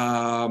 and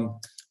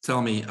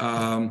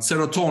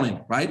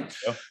serotonin, right?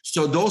 Yeah.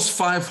 So those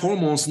 5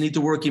 hormones need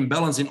to work in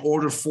balance in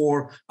order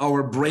for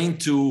our brain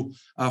to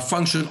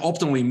function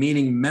optimally,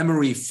 meaning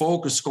memory,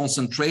 focus,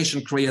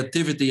 concentration,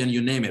 creativity, and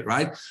you name it,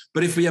 right?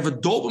 But if we have a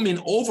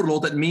dopamine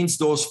overload, that means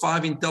those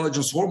 5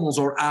 intelligence hormones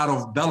are out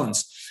of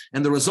balance.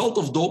 And the result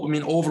of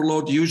dopamine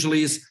overload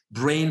usually is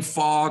brain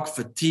fog,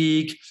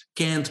 fatigue,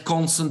 can't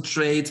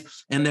concentrate,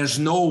 and there's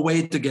no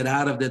way to get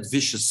out of that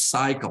vicious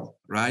cycle,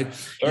 right?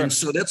 Sure. And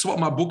so that's what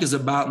my book is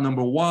about.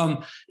 Number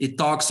one, it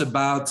talks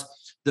about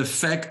the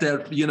fact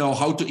that,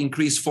 how to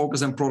increase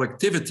focus and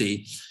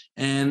productivity.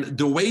 And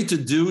the way to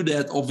do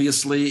that,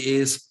 obviously,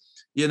 is,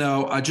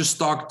 I just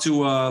talked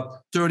to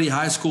 30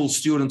 high school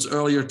students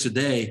earlier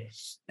today.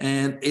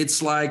 And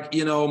it's like,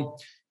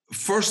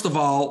 first of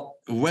all,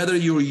 whether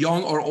you're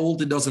young or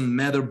old, it doesn't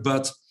matter,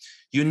 but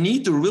you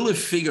need to really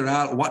figure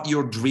out what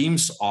your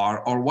dreams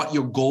are or what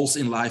your goals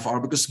in life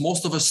are, because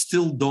most of us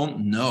still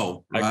don't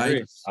know,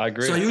 right? I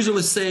agree. So I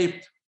usually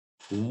say,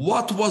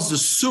 what was the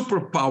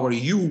superpower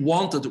you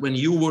wanted when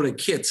you were a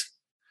kid?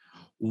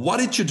 What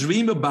did you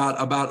dream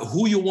about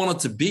who you wanted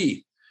to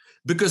be?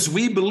 Because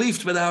we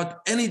believed without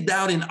any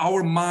doubt in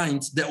our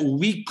minds that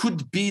we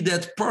could be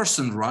that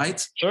person,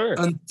 right? Sure.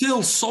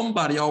 Until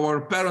somebody,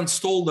 our parents,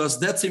 told us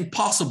that's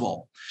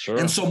impossible. Sure.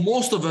 And so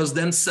most of us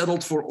then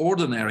settled for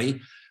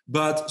ordinary.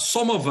 But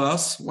some of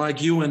us,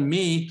 like you and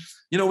me,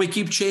 we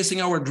keep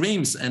chasing our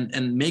dreams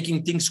and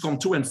making things come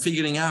true and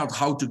figuring out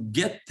how to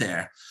get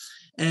there.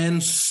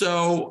 And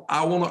so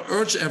I want to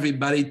urge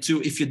everybody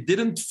to, if you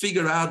didn't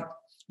figure out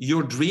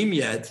your dream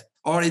yet,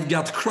 or it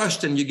got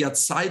crushed and you got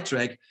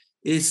sidetracked,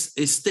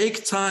 is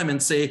take time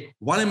and say,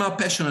 what am I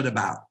passionate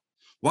about?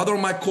 What are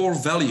my core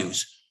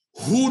values?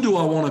 Who do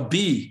I want to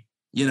be,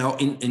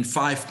 in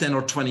 5, 10,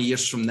 or 20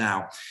 years from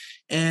now?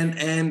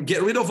 And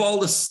get rid of all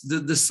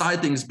the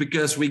side things,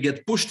 because we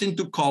get pushed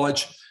into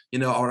college.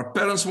 Our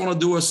parents want to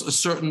do a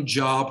certain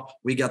job.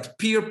 We got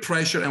peer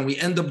pressure, and we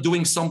end up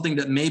doing something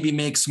that maybe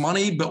makes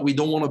money, but we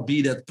don't want to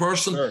be that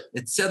person, sure,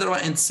 et cetera,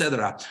 et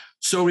cetera.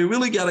 So we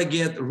really got to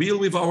get real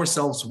with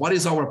ourselves. What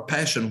is our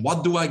passion?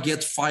 What do I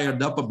get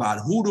fired up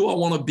about? Who do I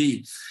want to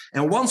be?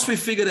 And once we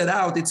figure that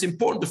out, it's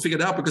important to figure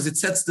it out because it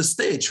sets the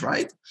stage,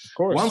 right? Of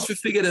course. Once we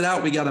figure it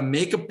out, we got to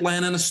make a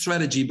plan and a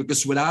strategy,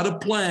 because without a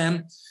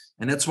plan,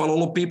 and that's what a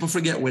lot of people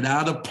forget,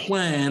 without a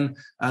plan,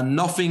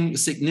 nothing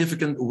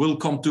significant will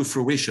come to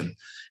fruition.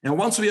 And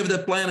once we have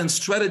that plan and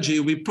strategy,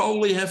 we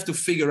probably have to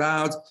figure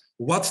out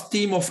what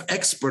team of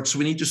experts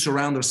we need to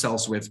surround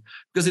ourselves with.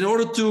 Because in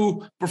order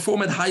to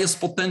perform at highest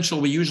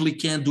potential, we usually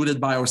can't do that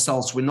by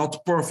ourselves. We're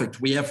not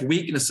perfect. We have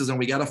weaknesses, and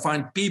we got to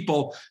find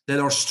people that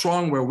are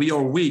strong where we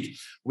are weak.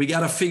 We got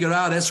to figure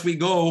out as we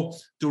go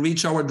to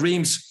reach our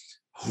dreams,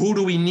 who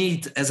do we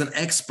need as an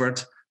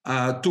expert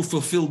to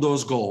fulfill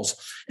those goals.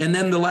 And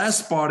then the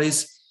last part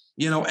is,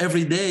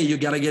 every day you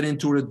got to get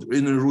into a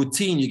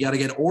routine. You got to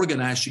get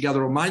organized. You got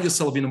to remind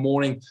yourself in the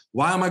morning,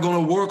 why am I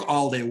going to work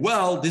all day?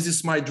 Well, this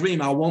is my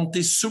dream. I want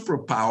this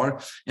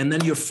superpower. And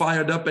then you're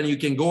fired up and you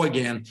can go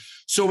again.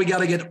 So we got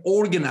to get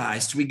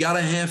organized. We got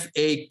to have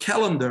a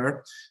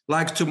calendar,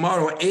 like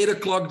tomorrow, 8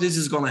 o'clock, this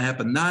is going to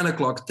happen, 9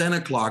 o'clock, 10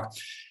 o'clock.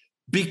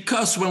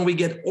 Because when we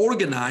get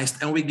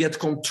organized and we get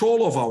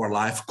control of our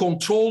life,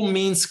 control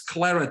means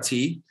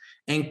clarity.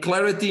 And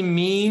clarity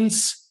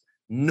means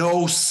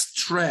no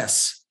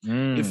stress.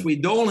 If we're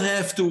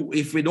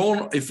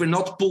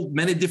not pulled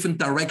many different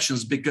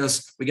directions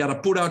because we got to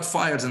put out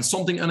fires and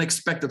something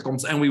unexpected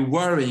comes and we're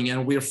worrying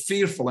and we're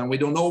fearful and we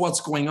don't know what's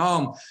going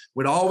on,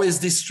 we're always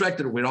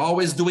distracted, we're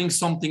always doing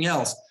something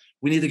else.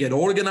 We need to get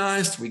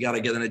organized. We got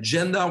to get an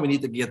agenda. We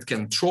need to get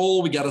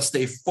control. We got to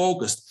stay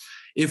focused.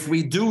 If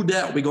we do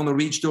that, we're going to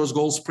reach those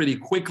goals pretty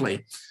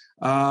quickly.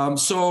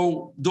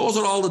 So those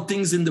are all the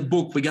things in the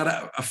book. We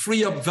got to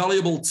free up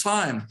valuable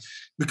time,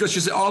 because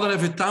you say, oh, I don't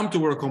have time to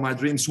work on my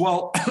dreams.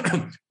 Well,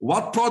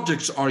 what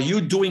projects are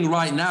you doing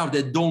right now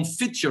that don't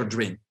fit your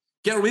dream?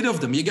 Get rid of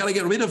them. You got to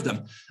get rid of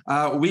them.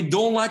 We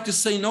don't like to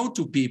say no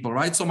to people,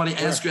 right? Somebody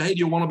asks you, hey, do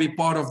you want to be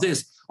part of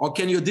this? Or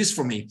can you do this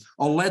for me?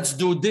 Or let's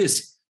do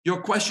this. Your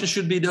question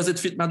should be, does it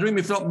fit my dream?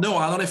 If not, no,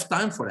 I don't have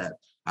time for that.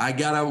 I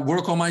got to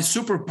work on my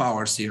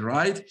superpowers here,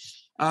 right?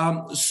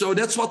 So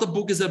that's what the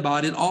book is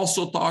about. It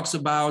also talks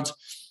about,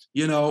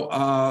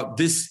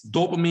 this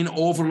dopamine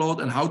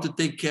overload and how to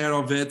take care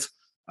of it,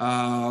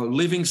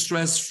 living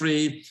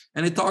stress-free.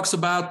 And it talks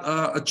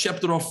about a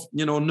chapter of,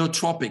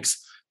 nootropics,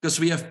 because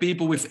we have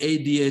people with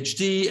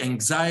ADHD,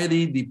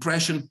 anxiety,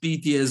 depression,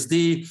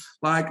 PTSD,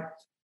 like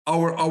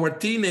our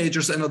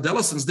teenagers and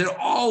adolescents, they're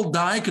all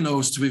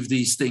diagnosed with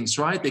these things,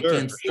 right? They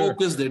can't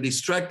focus, they're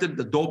distracted,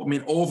 the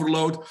dopamine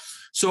overload.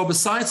 So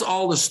besides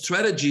all the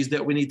strategies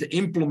that we need to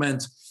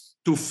implement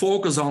to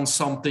focus on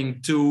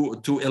something,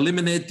 to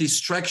eliminate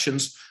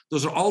distractions,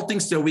 those are all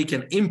things that we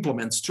can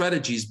implement,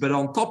 strategies. But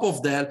on top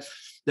of that,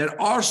 There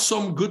are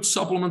some good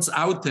supplements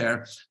out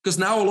there, because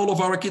now a lot of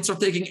our kids are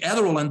taking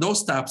Adderall and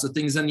those types of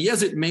things. And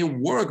yes, it may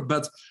work,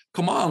 but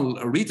come on,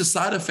 read the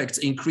side effects: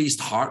 increased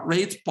heart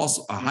rate,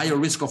 a higher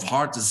risk of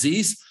heart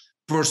disease,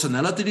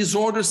 personality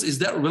disorders. Is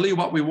that really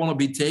what we want to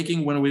be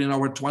taking when we're in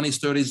our 20s,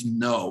 30s?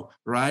 No,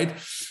 right?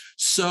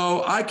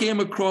 So I came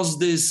across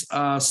this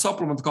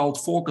supplement called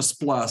Focus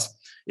Plus.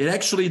 It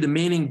actually, the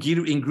main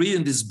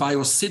ingredient is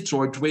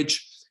biocitroid,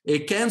 which a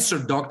cancer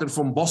doctor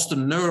from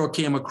Boston Neuro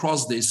came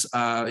across this.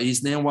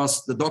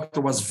 The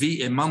doctor was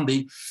V.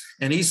 Emandi,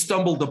 and he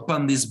stumbled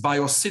upon this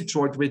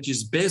biocitroid, which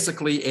is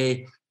basically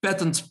a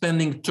patent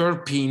pending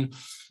terpene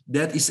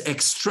that is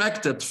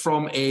extracted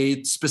from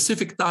a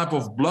specific type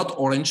of blood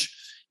orange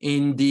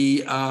in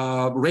the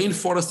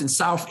rainforest in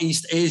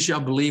Southeast Asia,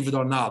 believe it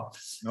or not.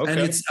 Okay.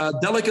 And it's a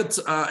delicate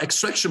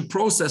extraction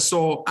process.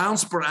 So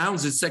ounce per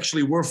ounce, it's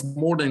actually worth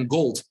more than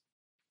gold.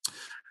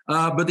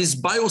 But this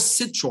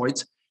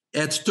biocitroid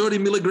at 30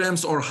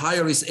 milligrams or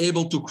higher is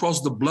able to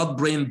cross the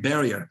blood-brain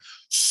barrier.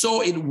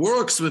 So it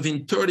works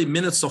within 30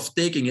 minutes of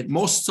taking it.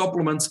 Most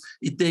supplements,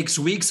 it takes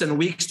weeks and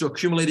weeks to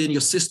accumulate in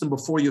your system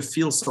before you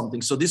feel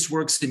something. So this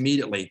works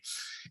immediately.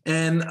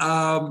 And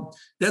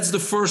that's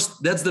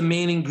the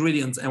main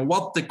ingredient. And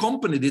what the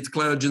company did,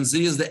 Clarigen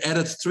Z, is they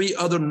added 3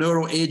 other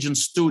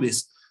neuroagents to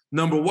this.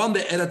 Number 1,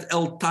 they added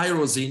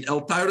L-tyrosine.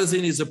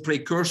 L-tyrosine is a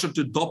precursor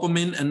to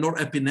dopamine and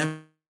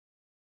norepinephrine.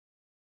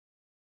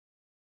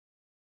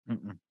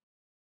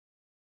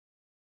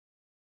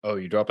 Oh,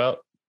 you drop out?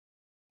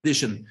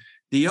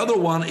 The other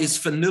one is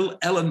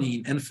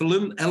phenylalanine, and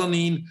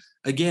phenylalanine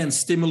again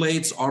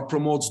stimulates or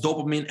promotes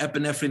dopamine,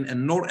 epinephrine,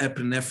 and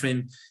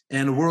norepinephrine,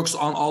 and works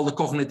on all the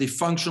cognitive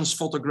functions,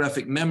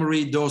 photographic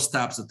memory, those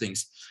types of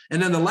things.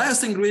 And then the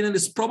last ingredient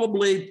is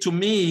probably, to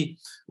me,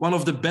 one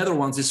of the better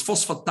ones, is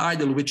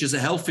phosphatidyl, which is a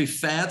healthy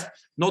fat,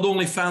 not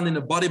only found in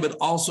the body, but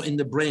also in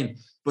the brain.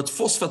 But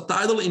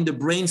phosphatidyl in the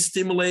brain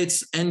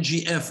stimulates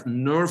NGF,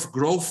 nerve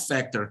growth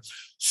factor.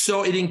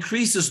 So it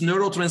increases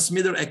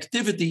neurotransmitter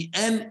activity,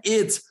 and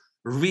it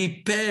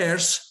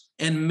repairs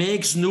and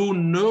makes new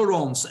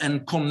neurons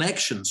and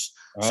connections.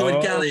 So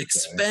it kind of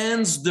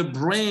expands the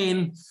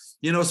brain,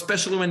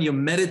 especially when you're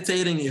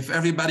meditating. If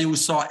everybody who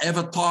saw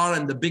Avatar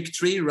and the big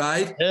tree,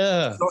 right?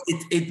 Yeah. So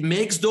it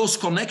makes those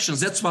connections.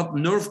 That's what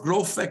nerve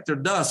growth factor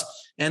does.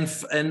 And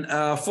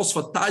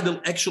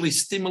phosphatidyl actually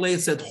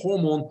stimulates that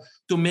hormone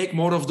to make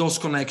more of those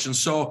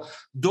connections. So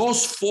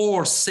those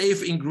 4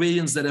 safe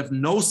ingredients that have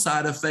no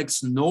side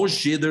effects, no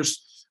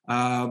jitters,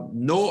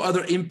 no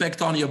other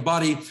impact on your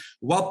body,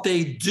 what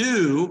they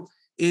do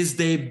is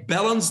they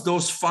balance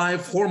those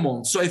 5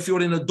 hormones. So if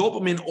you're in a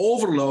dopamine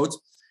overload,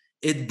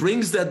 it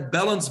brings that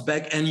balance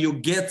back, and you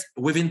get,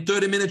 within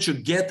 30 minutes, you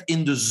get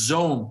in the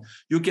zone.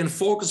 You can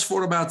focus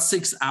for about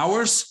 6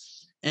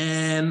 hours,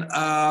 and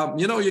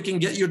you can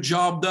get your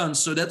job done.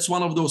 So that's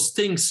one of those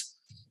things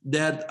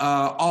that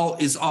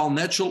is all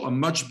natural, a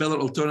much better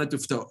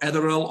alternative to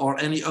Adderall or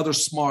any other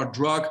smart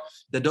drug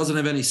that doesn't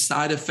have any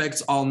side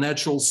effects, all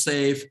natural,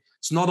 safe.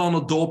 It's not on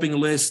a doping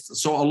list.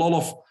 So a lot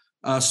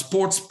of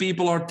sports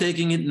people are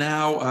taking it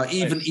now.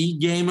 Even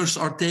e-gamers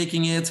are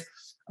taking it.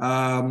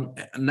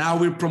 Now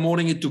we're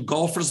promoting it to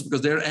golfers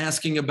because they're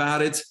asking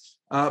about it.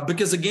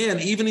 Because again,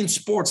 even in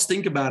sports,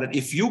 think about it.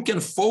 If you can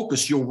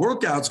focus, your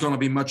workout's going to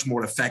be much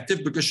more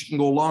effective because you can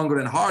go longer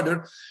and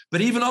harder.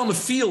 But even on the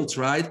field,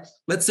 right?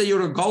 Let's say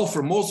you're a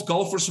golfer. Most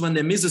golfers, when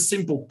they miss a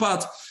simple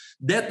putt,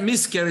 that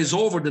miss carries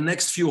over the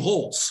next few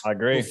holes. I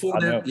agree.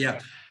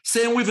 Yeah.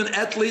 Same with an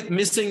athlete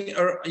missing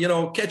or,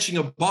 catching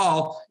a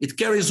ball, it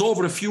carries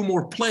over a few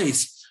more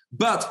plays.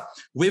 But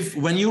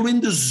when you're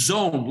in the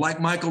zone, like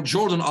Michael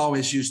Jordan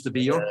always used to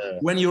be,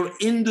 when you're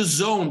in the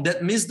zone,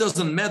 that miss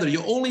doesn't matter.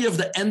 You only have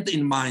the end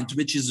in mind,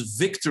 which is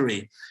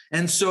victory.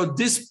 And so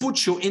this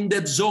puts you in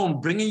that zone,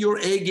 bringing your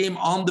A game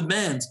on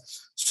demand.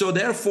 So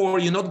therefore,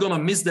 you're not going to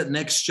miss that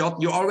next shot.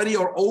 You already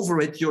are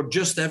over it. You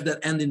just have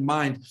that end in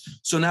mind.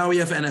 So now we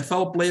have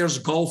NFL players,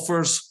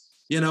 golfers,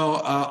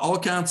 all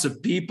kinds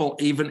of people,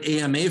 even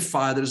AMA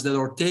fighters that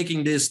are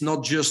taking this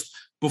not just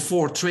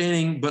before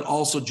training, but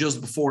also just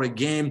before a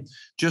game,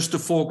 just to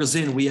focus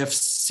in. We have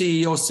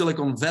CEOs,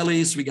 Silicon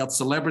Valleys, we got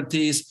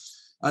celebrities.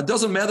 It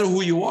doesn't matter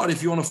who you are.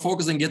 If you want to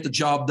focus and get the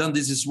job done,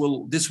 this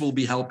will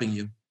be helping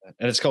you.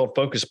 And it's called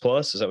Focus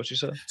Plus. Is that what you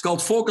said? It's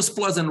called Focus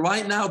Plus. And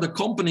right now, the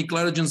company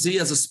Clarigen Z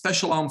has a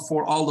special on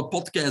for all the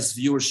podcast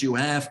viewers you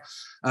have.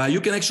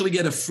 You can actually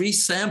get a free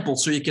sample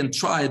so you can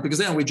try it, because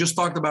then we just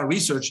talked about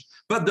research,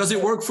 but does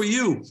it work for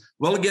you?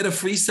 Well, get a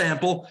free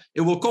sample.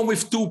 It will come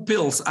with 2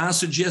 pills. I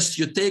suggest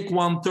you take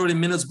one 30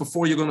 minutes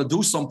before you're going to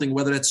do something,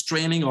 whether it's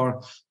training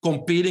or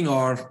competing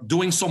or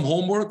doing some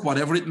homework,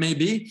 whatever it may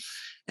be.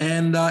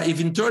 And if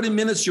in 30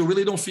 minutes you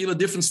really don't feel a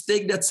difference,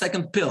 take that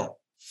second pill.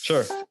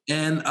 Sure.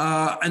 And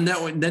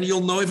then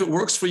you'll know if it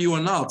works for you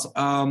or not.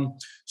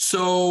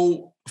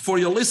 So for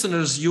your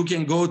listeners, you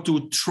can go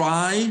to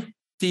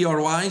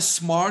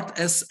smart,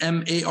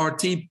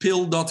 S-M-A-R-T,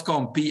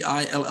 pill.com,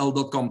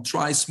 P-I-L-L.com,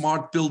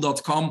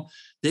 trysmartpill.com.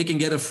 They can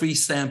get a free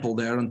sample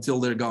there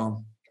until they're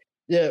gone.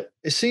 Yeah,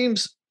 it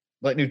seems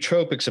like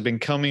nootropics have been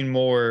becoming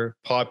more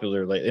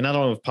popular lately. And I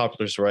don't know if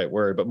popular is the right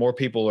word, but more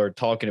people are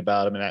talking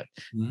about them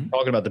and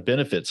talking about the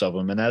benefits of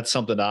them. And that's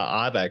something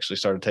I've actually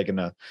started taking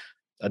a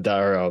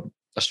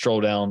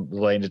stroll down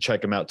the lane to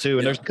check them out too.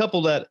 And there's a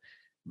couple that,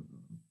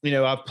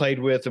 I've played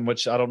with, and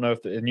which I don't know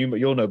and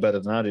you'll know better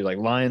than I do. Like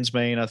lion's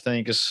mane, I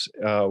think is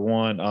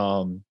one.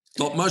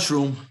 Not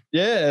mushroom.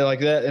 Yeah, like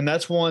that. And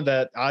that's one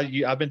that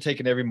I've been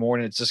taking every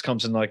morning. It just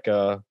comes in like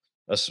a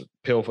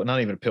pill,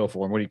 not even a pill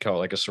form. What do you call it?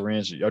 Like a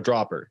syringe, a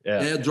dropper.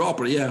 Yeah,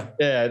 dropper. Yeah.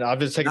 Yeah, and I've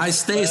been taking.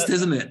 Nice taste,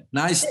 isn't it?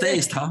 Nice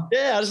taste, huh?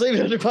 Yeah, I just leave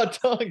it under my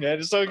tongue, man.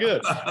 It's so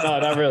good. No,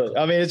 not really.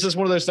 I mean, it's just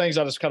one of those things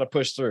I just kind of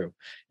push through,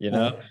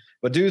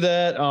 But do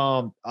that.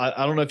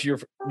 I don't know if you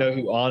know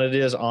who Onnit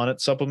is, Onnit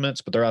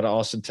Supplements, but they're out of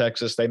Austin,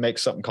 Texas. They make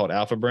something called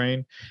Alpha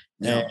Brain,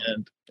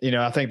 and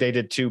I think they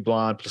did 2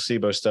 blind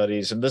placebo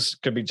studies, and this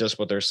could be just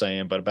what they're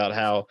saying, but about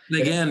how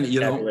again,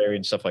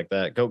 and stuff like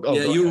that. Go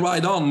you're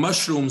right on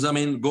mushrooms. I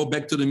mean, go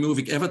back to the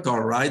movie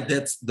Avatar, right?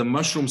 That's the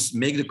mushrooms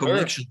make the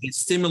connection. They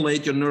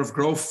stimulate your nerve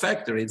growth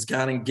factor. It's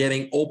kind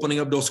of opening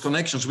up those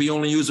connections. We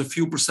only use a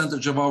few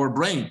percentage of our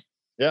brain.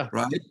 Yeah.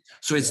 Right.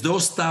 So it's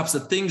those types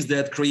of things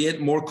that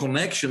create more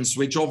connections,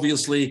 which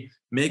obviously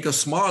make us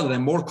smarter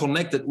and more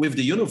connected with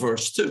the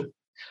universe too.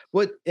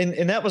 What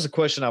and that was a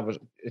question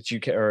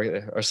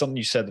or something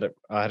you said that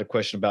I had a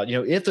question about.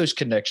 If those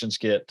connections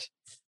get,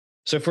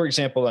 so for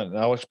example, and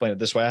I'll explain it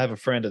this way: I have a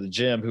friend at the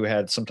gym who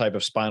had some type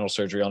of spinal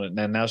surgery on it,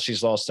 and now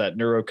she's lost that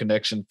neuro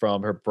connection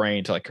from her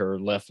brain to like her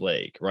left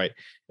leg. Right,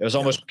 it was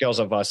almost because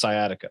of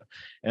sciatica,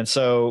 and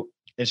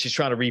she's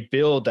trying to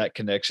rebuild that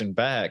connection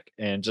back,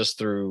 and just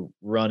through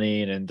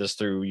running and just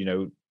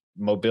through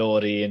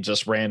mobility and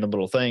just random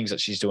little things that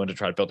she's doing to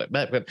try to build that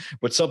back. But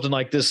would something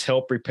like this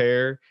help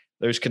repair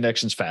those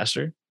connections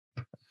faster?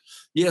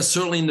 Yes,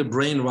 certainly in the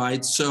brain,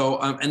 right? So,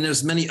 and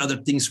there's many other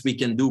things we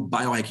can do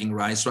biohacking,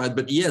 right?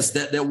 But yes,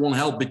 that won't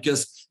help,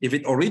 because if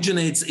it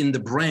originates in the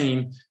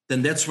brain,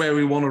 then that's where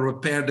we want to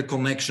repair the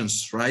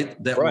connections, right?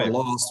 That were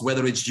lost,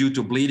 whether it's due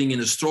to bleeding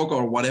in a stroke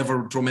or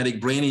whatever traumatic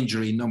brain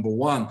injury, number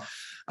one.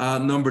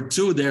 Number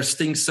two, there's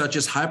things such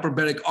as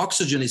hyperbaric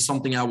oxygen is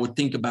something I would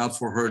think about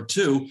for her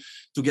too,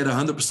 to get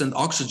 100%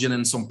 oxygen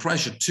and some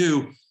pressure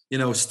to,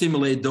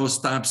 stimulate those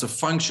types of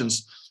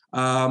functions.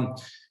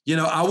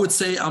 I would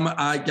say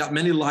I got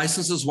many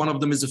licenses. One of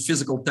them is a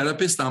physical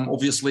therapist. I'm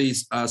obviously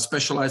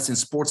specialized in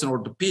sports and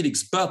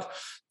orthopedics, but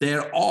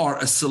there are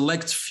a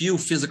select few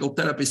physical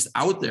therapists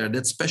out there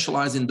that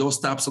specialize in those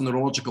types of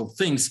neurological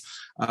things.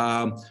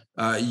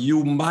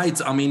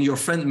 Your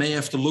friend may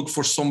have to look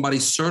for somebody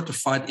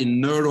certified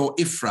in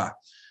NeuroIFRA.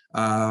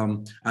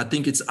 I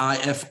think it's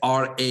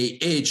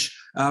IFRAH.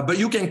 But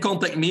you can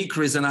contact me,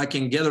 Chris, and I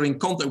can get her in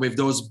contact with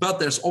those. But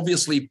there's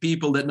obviously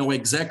people that know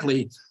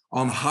exactly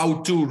on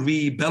how to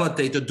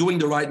rehabilitate or doing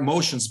the right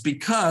motions,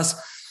 because,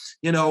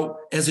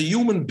 as a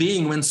human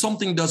being, when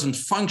something doesn't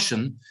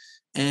function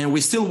and we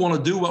still want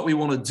to do what we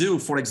want to do,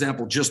 for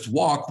example, just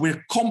walk,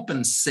 we're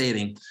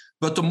compensating.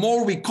 But the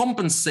more we're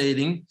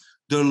compensating,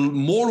 the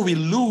more we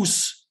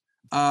lose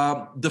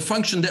the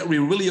function that we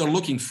really are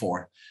looking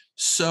for.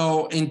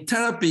 So in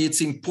therapy,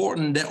 it's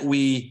important that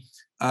we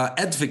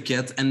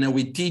advocate and that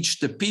we teach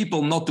the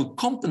people not to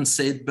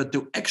compensate, but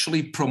to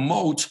actually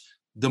promote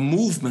the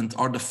movement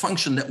or the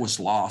function that was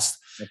lost.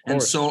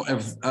 And so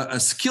a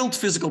skilled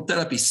physical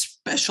therapy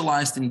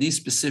specialized in these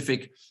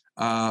specific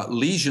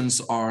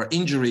lesions or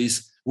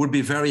injuries would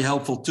be very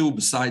helpful too,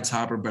 besides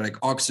hyperbaric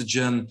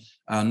oxygen,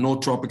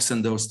 nootropics,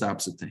 and those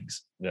types of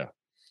things.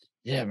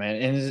 Yeah,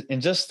 man.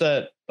 And just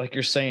that, like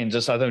you're saying,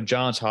 I know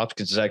Johns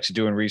Hopkins is actually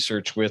doing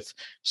research with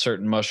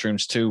certain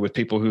mushrooms too, with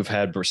people who've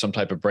had some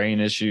type of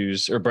brain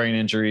issues or brain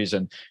injuries,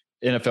 and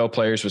NFL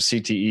players with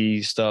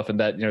CTE stuff. And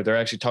that, they're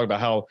actually talking about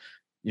how,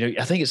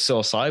 I think it's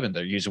psilocybin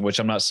they're using, which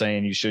I'm not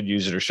saying you should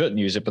use it or shouldn't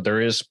use it, but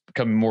there is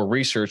becoming more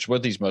research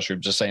with these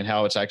mushrooms, just saying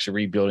how it's actually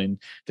rebuilding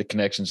the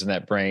connections in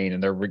that brain,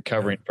 and they're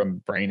recovering from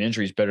brain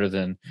injuries better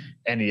than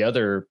any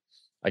other,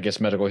 I guess,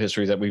 medical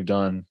history that we've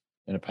done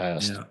in the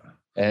past. Yeah.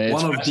 And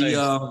one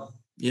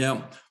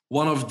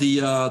of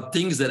the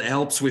things that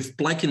helps with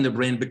plaque in the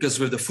brain, because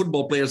with the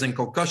football players and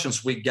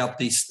concussions, we got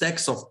these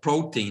stacks of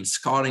protein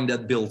scarring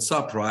that builds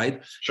up,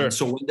 right? Sure. And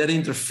so when that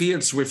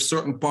interferes with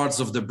certain parts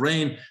of the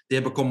brain, they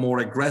become more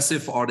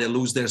aggressive or they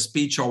lose their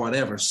speech or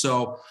whatever.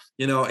 So,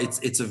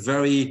 it's a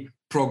very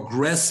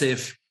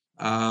progressive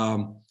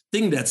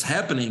thing that's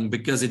happening,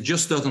 because it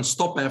just doesn't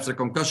stop after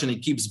concussion.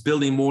 It keeps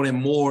building more and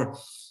more,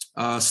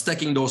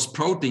 stacking those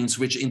proteins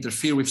which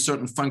interfere with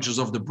certain functions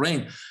of the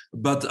brain.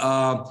 But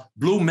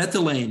blue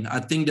methylene, I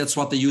think that's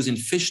what they use in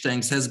fish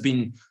tanks, has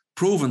been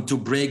proven to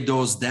break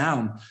those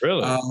down.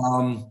 Really?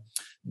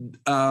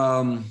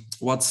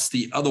 What's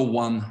the other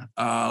one?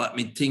 Let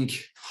me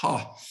think.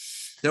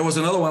 There was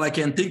another one, I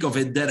can't think of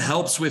it, that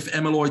helps with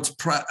amyloid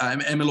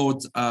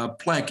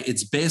plaque.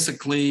 It's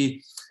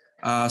basically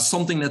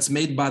something that's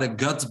made by the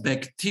gut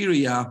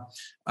bacteria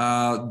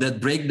that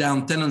break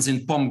down tannins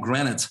in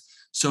pomegranate.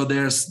 So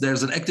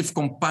there's an active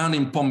compound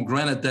in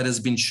pomegranate that has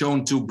been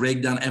shown to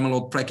break down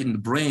amyloid plaque in the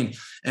brain.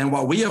 And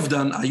what we have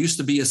done, I used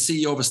to be a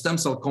CEO of a stem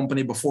cell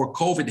company before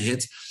COVID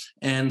hit.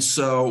 And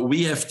so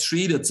we have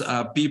treated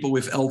people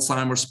with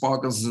Alzheimer's,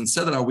 Parkinson's,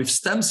 etc., with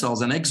stem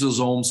cells and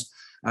exosomes,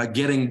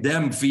 getting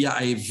them via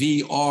a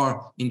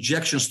VR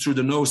injections through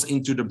the nose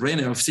into the brain.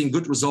 And I've seen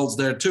good results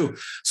there too.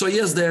 So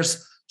yes,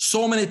 there's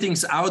so many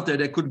things out there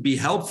that could be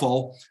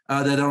helpful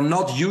that are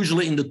not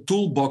usually in the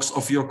toolbox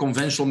of your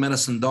conventional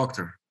medicine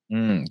doctor.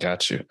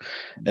 Got you.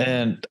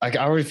 And I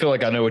already feel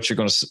like I know what you're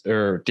going to,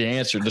 or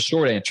the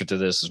short answer to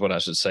this is what I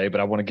should say, but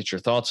I want to get your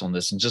thoughts on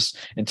this. And just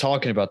in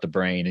talking about the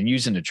brain and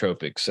using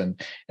nootropics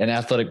and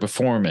athletic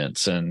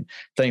performance and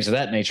things of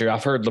that nature,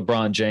 I've heard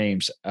LeBron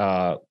James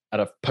at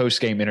a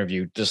post-game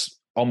interview just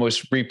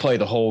almost replay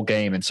the whole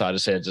game inside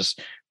his head,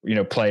 just,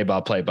 play by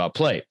play by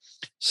play.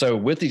 So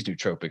with these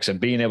nootropics and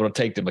being able to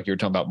take them, like you were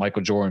talking about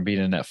Michael Jordan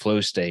being in that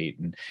flow state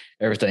and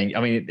everything, I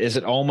mean, is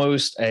it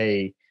almost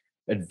a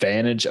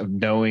advantage of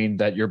knowing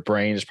that your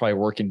brain is probably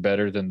working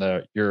better than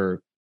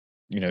your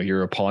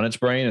opponent's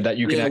brain, and that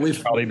you can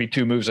probably be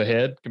 2 moves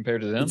ahead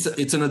compared to them?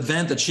 It's an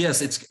advantage.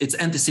 Yes. It's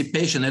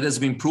anticipation that has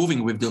been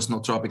proving with those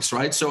nootropics,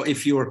 right? So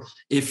if you're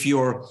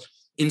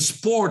in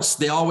sports,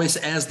 they always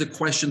ask the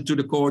question to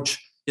the coach,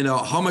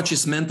 how much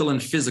is mental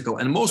and physical?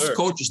 And most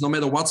coaches, no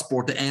matter what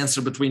sport, they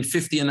answer between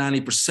 50 and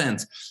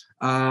 90%.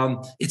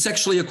 It's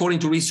actually, according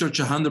to research,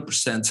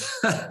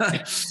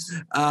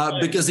 100%,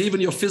 because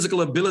even your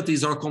physical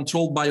abilities are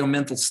controlled by your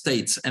mental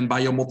states and by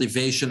your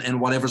motivation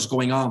and whatever's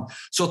going on.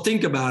 So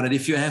think about it.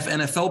 If you have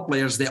NFL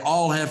players, they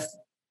all have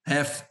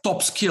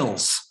top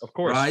skills, of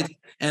course, right?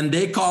 And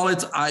they call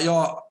it,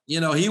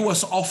 he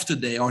was off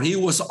today or he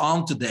was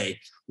on today.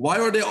 Why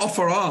are they off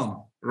or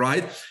on?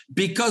 Right?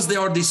 Because they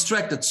are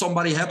distracted.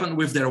 Somebody happened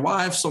with their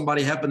wife,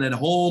 somebody happened at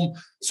home,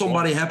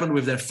 somebody happened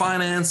with their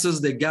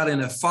finances, they got in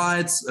a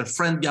fight, a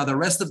friend got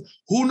arrested.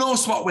 Who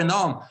knows what went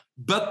on?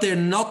 But they're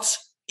not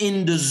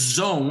in the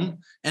zone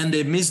and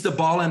they miss the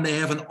ball and they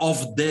have an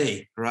off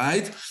day,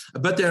 right?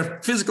 But their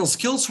physical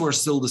skills were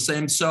still the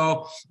same.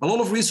 So a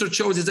lot of research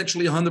shows it's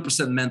actually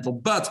 100% mental.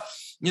 But,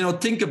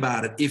 think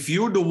about it. If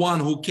you're the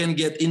one who can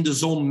get in the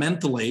zone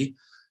mentally,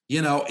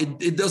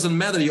 it doesn't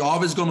matter. You're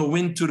always going to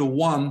win to the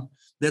one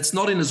that's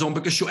not in the zone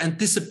because you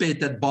anticipate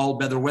that ball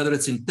better, whether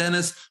it's in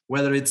tennis,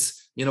 whether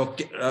it's,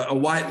 a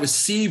wide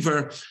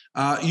receiver.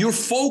 You're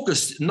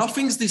focused.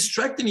 Nothing's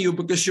distracting you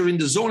because you're in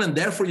the zone, and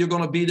therefore you're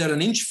going to be there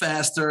an inch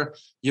faster.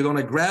 You're going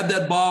to grab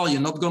that ball. You're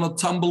not going to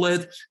tumble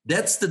it.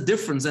 That's the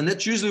difference. And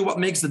that's usually what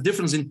makes the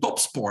difference in top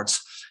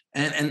sports.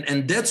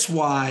 And that's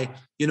why,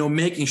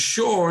 making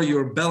sure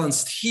you're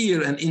balanced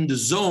here and in the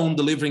zone,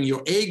 delivering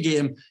your A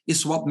game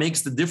is what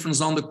makes the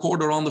difference on the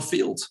court or on the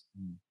field.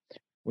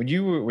 When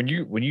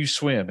you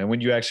swim and when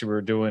you actually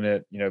were doing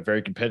it,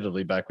 very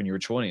competitively back when you were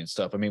 20 and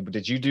stuff, I mean,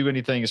 did you do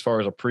anything as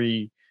far as a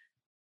pre-swim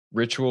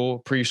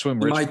ritual?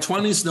 In my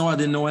 20s, no, I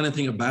didn't know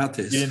anything about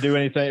this. You didn't do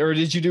anything, or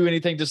did you do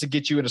anything just to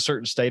get you in a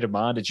certain state of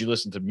mind? Did you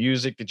listen to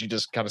music? Did you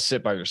just kind of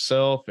sit by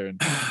yourself?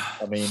 And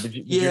I mean,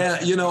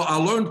 I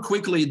learned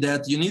quickly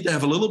that you need to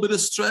have a little bit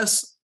of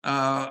stress.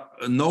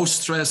 No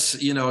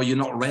stress, you're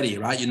not ready,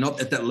 right? You're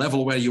not at that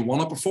level where you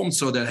want to perform.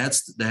 So there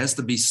has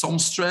to be some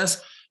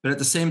stress. But at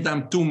the same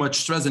time, too much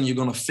stress and you're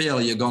going to fail.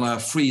 You're going to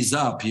freeze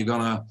up. You're going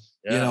to,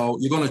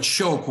 you're going to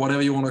choke,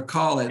 whatever you want to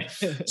call it.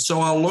 So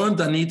I learned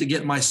I need to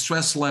get my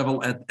stress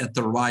level at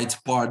the right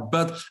part.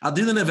 But I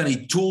didn't have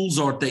any tools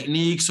or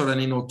techniques or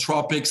any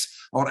nootropics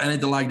or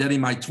anything like that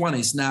in my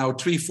 20s. Now,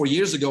 3-4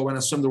 years ago, when I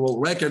swam the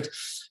world record,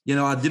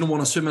 I didn't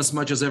want to swim as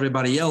much as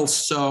everybody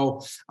else.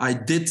 So I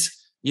did,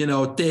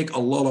 take a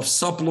lot of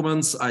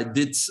supplements. I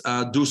did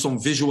do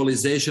some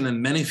visualization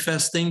and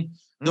manifesting,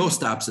 those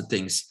types of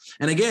things.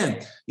 And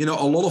again, a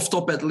lot of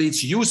top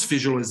athletes use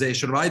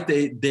visualization, right?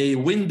 They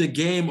win the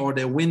game or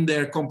they win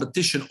their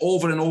competition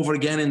over and over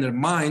again in their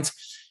mind.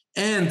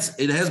 And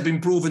it has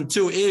been proven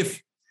too,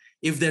 if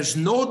there's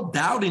no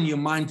doubt in your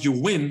mind you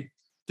win,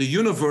 the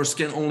universe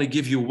can only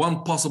give you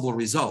one possible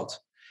result.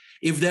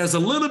 If there's a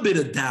little bit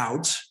of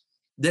doubt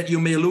that you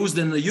may lose,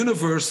 then the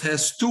universe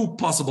has 2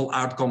 possible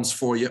outcomes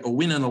for you, a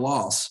win and a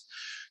loss.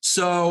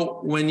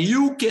 So when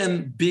you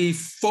can be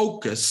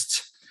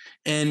focused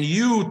and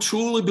you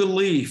truly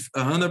believe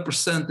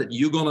 100% that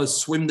you're going to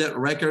swim that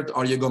record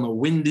or you're going to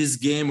win this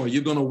game or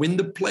you're going to win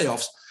the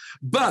playoffs,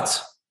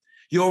 but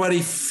you already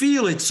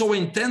feel it so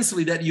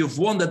intensely that you've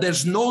won, that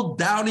there's no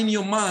doubt in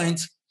your mind,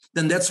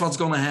 then that's what's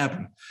going to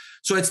happen.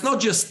 So it's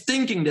not just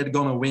thinking that you're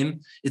going to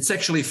win. It's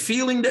actually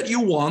feeling that you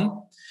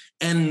won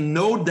and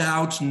no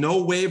doubt,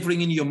 no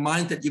wavering in your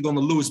mind that you're going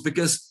to lose.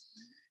 Because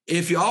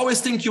if you always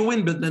think you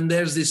win, but then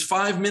there's these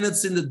 5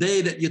 minutes in the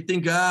day that you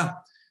think,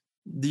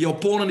 the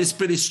opponent is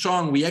pretty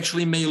strong, we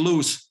actually may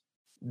lose,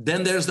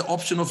 then there's the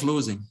option of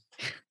losing.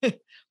 I'm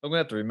going to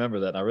have to remember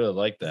that. I really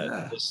like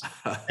that.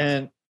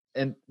 Yeah.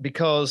 And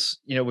because,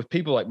 with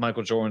people like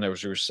Michael Jordan,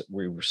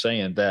 we were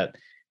saying that,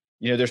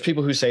 there's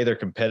people who say they're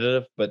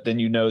competitive, but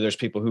then, there's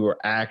people who are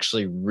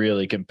actually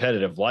really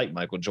competitive like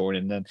Michael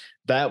Jordan. And then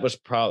that was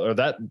probably, or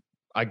that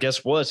I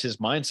guess was his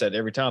mindset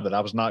every time, that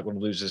I was not going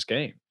to lose this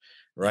game.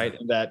 Right.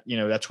 And that,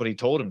 that's what he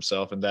told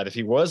himself. And that if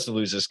he was to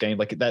lose this game,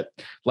 like that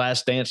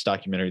Last Dance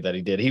documentary that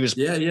he did, he was,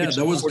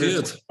 that was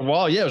good.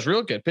 Well, yeah, it was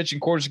real good. Pitching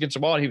quarters against the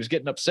wall. He was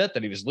getting upset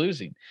that he was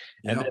losing.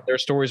 And then there are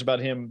stories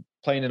about him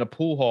playing in a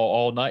pool hall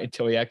all night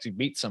until he actually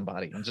beat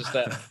somebody. And just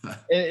that,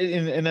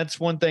 and that's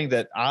one thing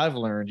that I've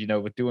learned,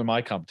 with doing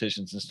my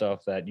competitions and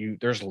stuff, that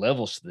there's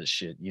levels to this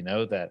shit,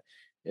 that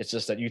it's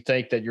just that you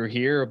think that you're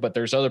here, but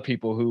there's other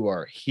people who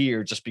are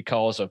here just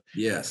because of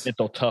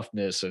mental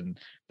toughness and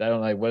I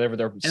don't know, whatever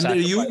they're. And they're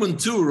human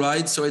too,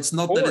 right? So it's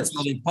not that it's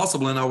not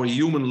impossible, and our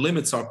human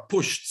limits are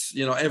pushed,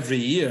 every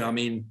year. I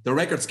mean, the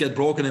records get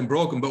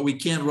broken, but we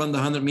can't run the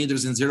 100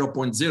 meters in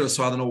 0.0.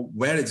 So I don't know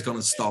where it's going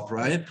to stop,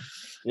 right?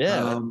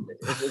 Yeah,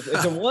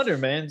 it's a wonder,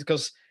 man,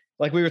 because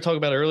like we were talking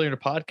about earlier in the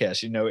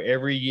podcast,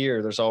 every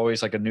year there's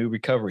always like a new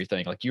recovery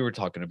thing, like you were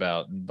talking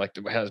about, and like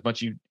as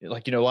much a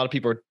lot of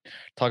people are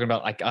talking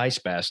about like ice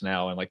baths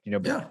now, and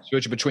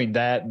switching between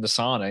that and the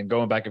sauna and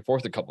going back and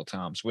forth a couple of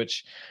times,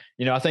 which,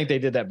 I think they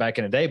did that back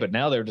in the day, but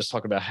now they're just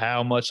talking about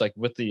how much like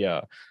with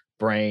the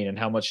brain and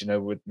how much,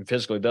 what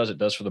physically it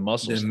does for the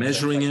muscles. They're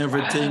measuring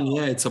everything. Wow.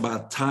 Yeah. It's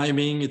about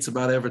timing. It's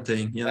about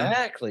everything.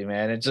 Exactly,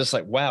 man. It's just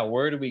like, wow,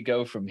 where do we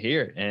go from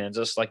here? And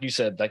just like you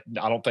said, like,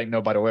 I don't think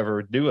nobody will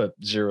ever do a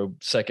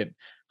 0-second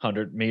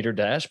 100-meter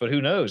dash, but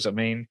who knows? I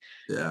mean,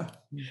 then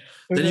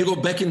you go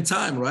back in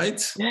time,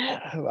 right? Yeah.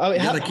 I mean,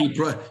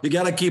 you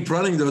gotta keep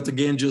running though to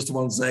gain just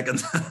 1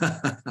 second.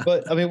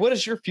 But I mean, what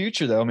is your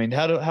future though? I mean,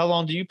 how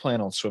long do you plan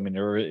on swimming,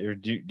 or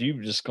do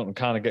you just kind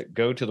of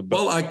go to the boat?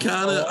 Well, I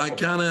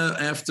kind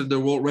of after the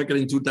world record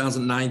in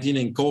 2019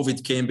 and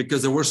COVID came,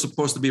 because there were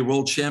supposed to be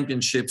world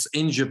championships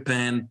in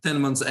Japan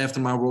 10 months after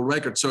my world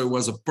record, so it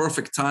was a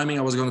perfect timing.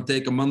 I was going to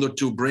take a month or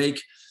two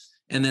break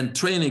and then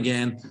train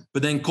again,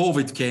 but then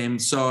COVID came,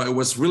 so it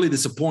was really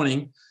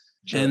disappointing.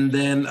 Sure. And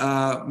then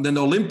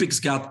the Olympics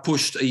got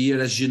pushed a year,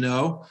 as you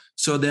know.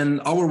 So then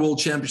our world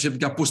championship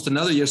got pushed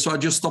another year. So I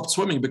just stopped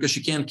swimming because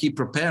you can't keep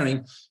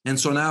preparing. And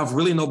so now I've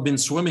really not been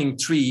swimming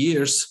 3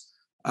 years.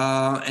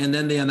 And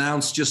then they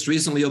announced just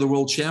recently other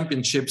world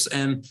championships.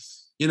 And,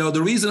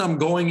 the reason I'm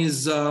going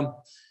is I've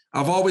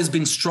always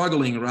been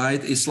struggling,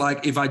 right? It's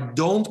like, if I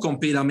don't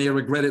compete, I may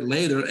regret it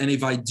later. And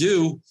if I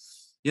do,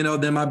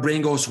 then my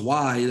brain goes,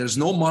 why? There's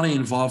no money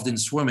involved in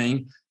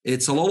swimming.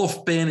 It's a lot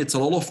of pain. It's a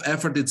lot of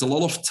effort. It's a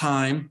lot of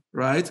time,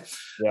 right?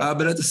 Yeah.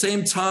 But at the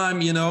same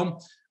time,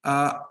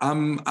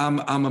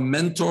 I'm a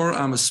mentor.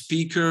 I'm a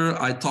speaker.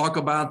 I talk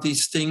about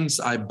these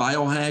things. I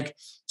biohack.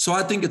 So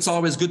I think it's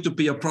always good to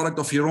be a product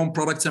of your own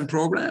products and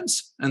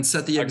programs and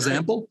set the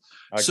example.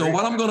 So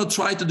what I'm going to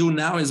try to do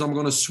now is I'm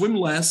going to swim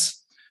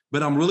less,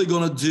 but I'm really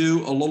going to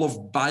do a lot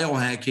of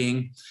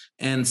biohacking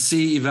and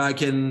see if I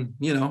can,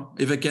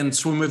 if I can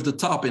swim with the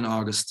top in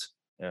August.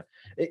 Yeah.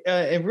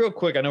 And real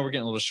quick, I know we're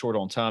getting a little short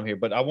on time here,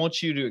 but I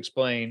want you to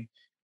explain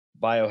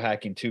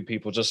biohacking to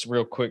people, just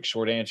real quick,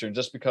 short answer. And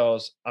just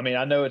because, I mean,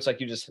 I know it's like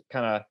you just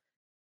kind of.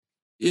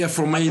 Yeah,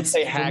 for me, it's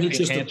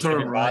just a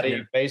term,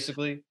 right?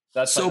 Basically.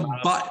 That's so,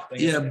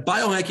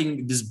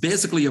 biohacking is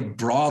basically a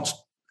broad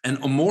and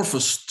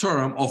amorphous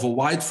term of a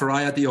wide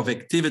variety of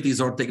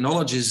activities or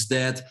technologies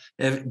that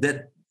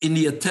in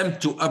the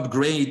attempt to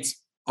upgrade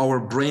our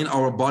brain,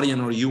 our body,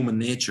 and our human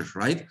nature,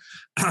 right?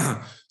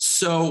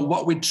 So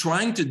what we're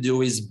trying to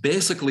do is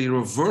basically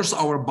reverse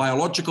our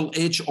biological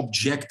age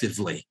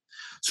objectively.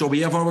 So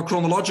we have our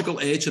chronological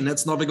age, and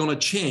that's never going to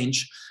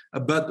change.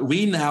 But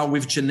we now,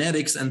 with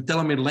genetics and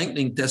telomere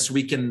lengthening tests,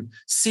 we can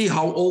see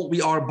how old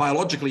we are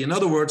biologically. In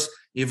other words,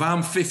 if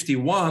I'm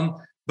 51,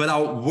 but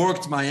I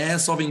worked my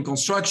ass off in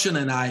construction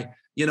and I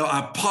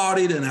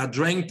partied and I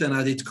drank and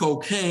I did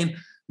cocaine,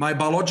 my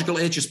biological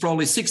age is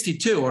probably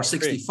 62 or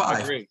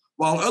 65.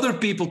 While other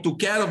people took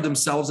care of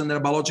themselves and their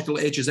biological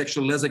age is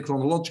actually less than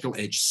chronological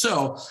age.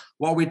 So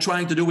what we're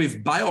trying to do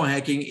with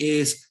biohacking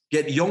is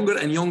get younger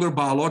and younger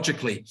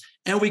biologically.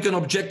 And we can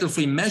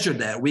objectively measure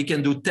that. We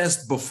can do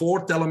tests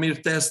before telomere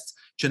tests,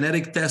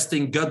 genetic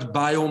testing, gut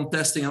biome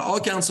testing, and all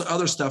kinds of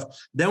other stuff.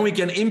 Then we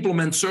can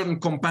implement certain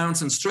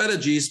compounds and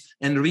strategies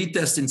and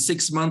retest in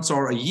 6 months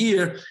or a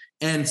year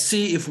and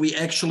see if we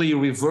actually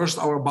reversed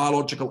our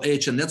biological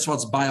age. And that's what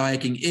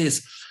biohacking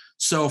is.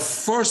 So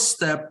first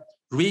step,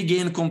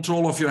 regain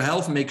control of your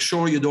health. Make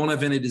sure you don't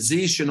have any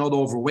disease. You're not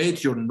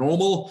overweight. You're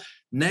normal.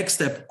 Next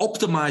step,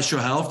 optimize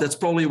your health. That's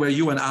probably where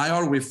you and I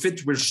are. We're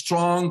fit. We're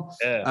strong.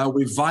 Yeah.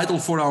 We're vital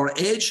for our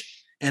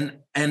age. And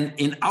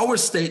in our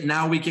state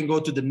now, we can go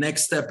to the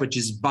next step, which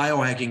is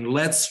biohacking.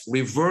 Let's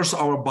reverse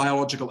our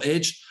biological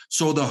age.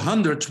 So the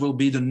 100 will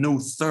be the new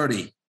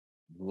 30.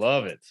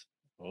 Love it.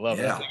 Love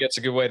it. I think that's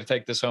a good way to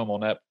take this home on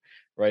that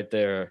right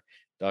there,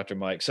 Dr.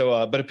 Mike.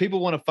 So, but if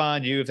people want to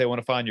find you, if they want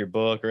to find your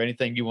book or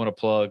anything you want to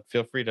plug,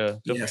 feel free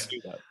to do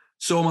that.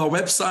 So my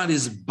website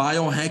is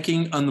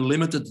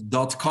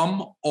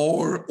biohackingunlimited.com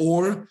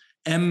or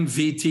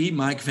MVT,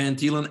 Mike Van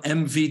Tielen,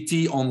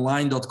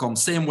 mvtonline.com.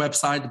 Same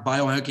website,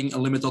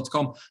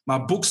 biohackingunlimited.com. My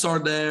books are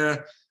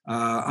there.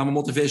 I'm a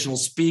motivational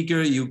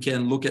speaker. You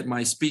can look at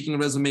my speaking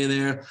resume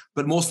there.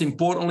 But most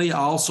importantly, I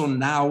also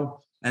now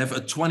I have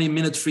a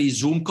 20-minute free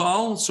Zoom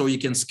call, so you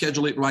can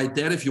schedule it right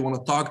there if you want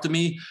to talk to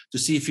me to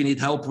see if you need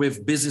help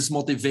with business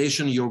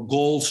motivation, your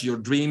goals, your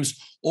dreams,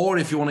 or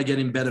if you want to get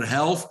in better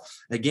health.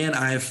 Again,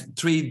 I have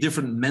 3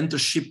 different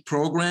mentorship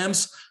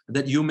programs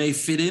that you may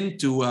fit in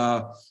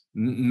to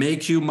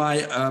make you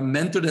my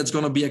mentor that's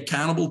going to be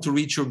accountable to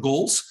reach your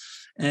goals.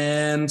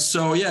 And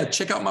so, yeah,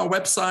 check out my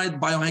website,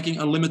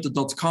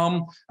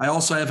 biohackingunlimited.com. I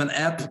also have an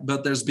app,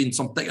 but there's been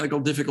some technical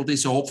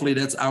difficulties, so hopefully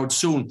that's out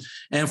soon.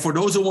 And for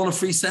those who want a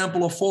free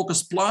sample of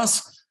Focus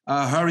Plus,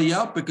 hurry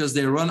up because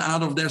they run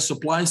out of their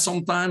supply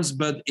sometimes,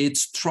 but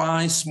it's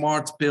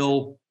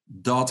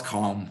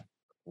trysmartpill.com.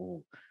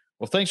 Ooh.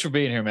 Well, thanks for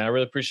being here, man. I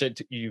really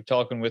appreciate you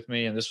talking with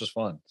me, and this was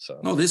fun.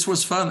 No, this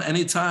was fun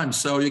anytime.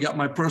 So you got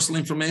my personal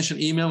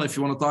information, email. If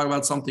you want to talk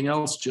about something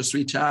else, just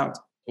reach out.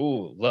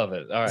 Ooh, love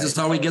it. All right. This is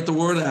how we get the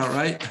word out,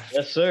 right?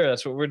 Yes, sir.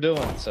 That's what we're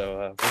doing.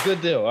 So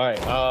good deal. All right.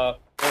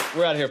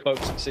 We're out here,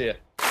 folks. See ya.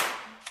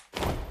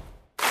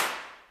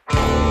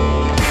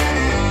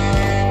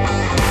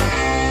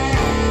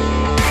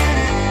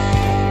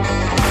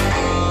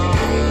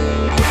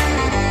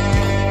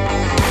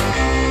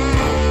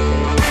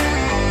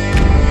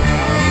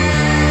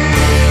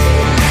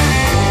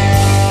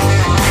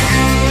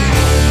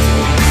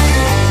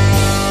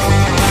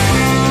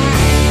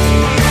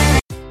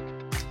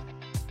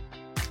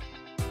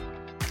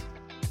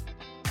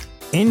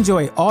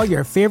 Enjoy all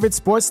your favorite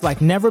sports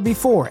like never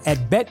before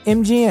at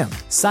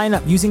BetMGM. Sign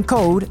up using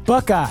code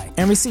Buckeye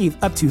and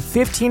receive up to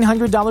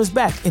 $1,500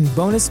 back in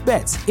bonus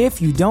bets if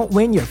you don't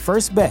win your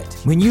first bet.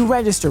 When you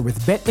register with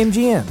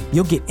BetMGM,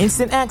 you'll get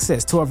instant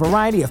access to a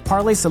variety of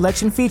parlay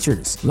selection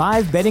features,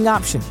 live betting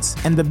options,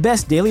 and the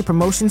best daily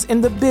promotions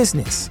in the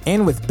business.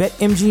 And with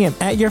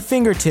BetMGM at your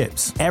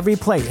fingertips, every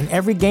play and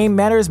every game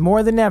matters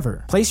more than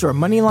ever. Place your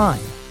money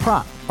line,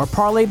 prop, or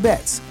parlay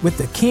bets with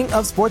the king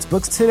of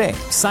sportsbooks today.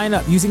 Sign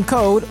up using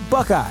code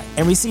Buckeye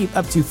and receive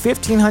up to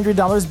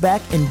 $1,500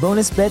 back in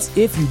bonus bets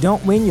if you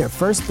don't win your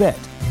first bet.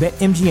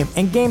 BetMGM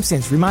and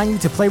GameSense remind you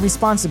to play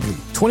responsibly.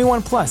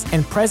 21 plus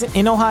and present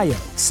in Ohio,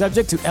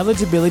 subject to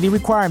eligibility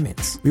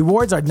requirements.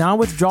 Rewards are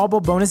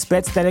non-withdrawable bonus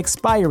bets that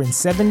expire in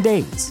 7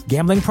 days.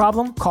 Gambling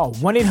problem? Call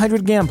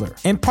 1-800-GAMBLER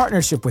in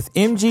partnership with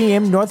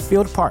MGM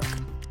Northfield Park.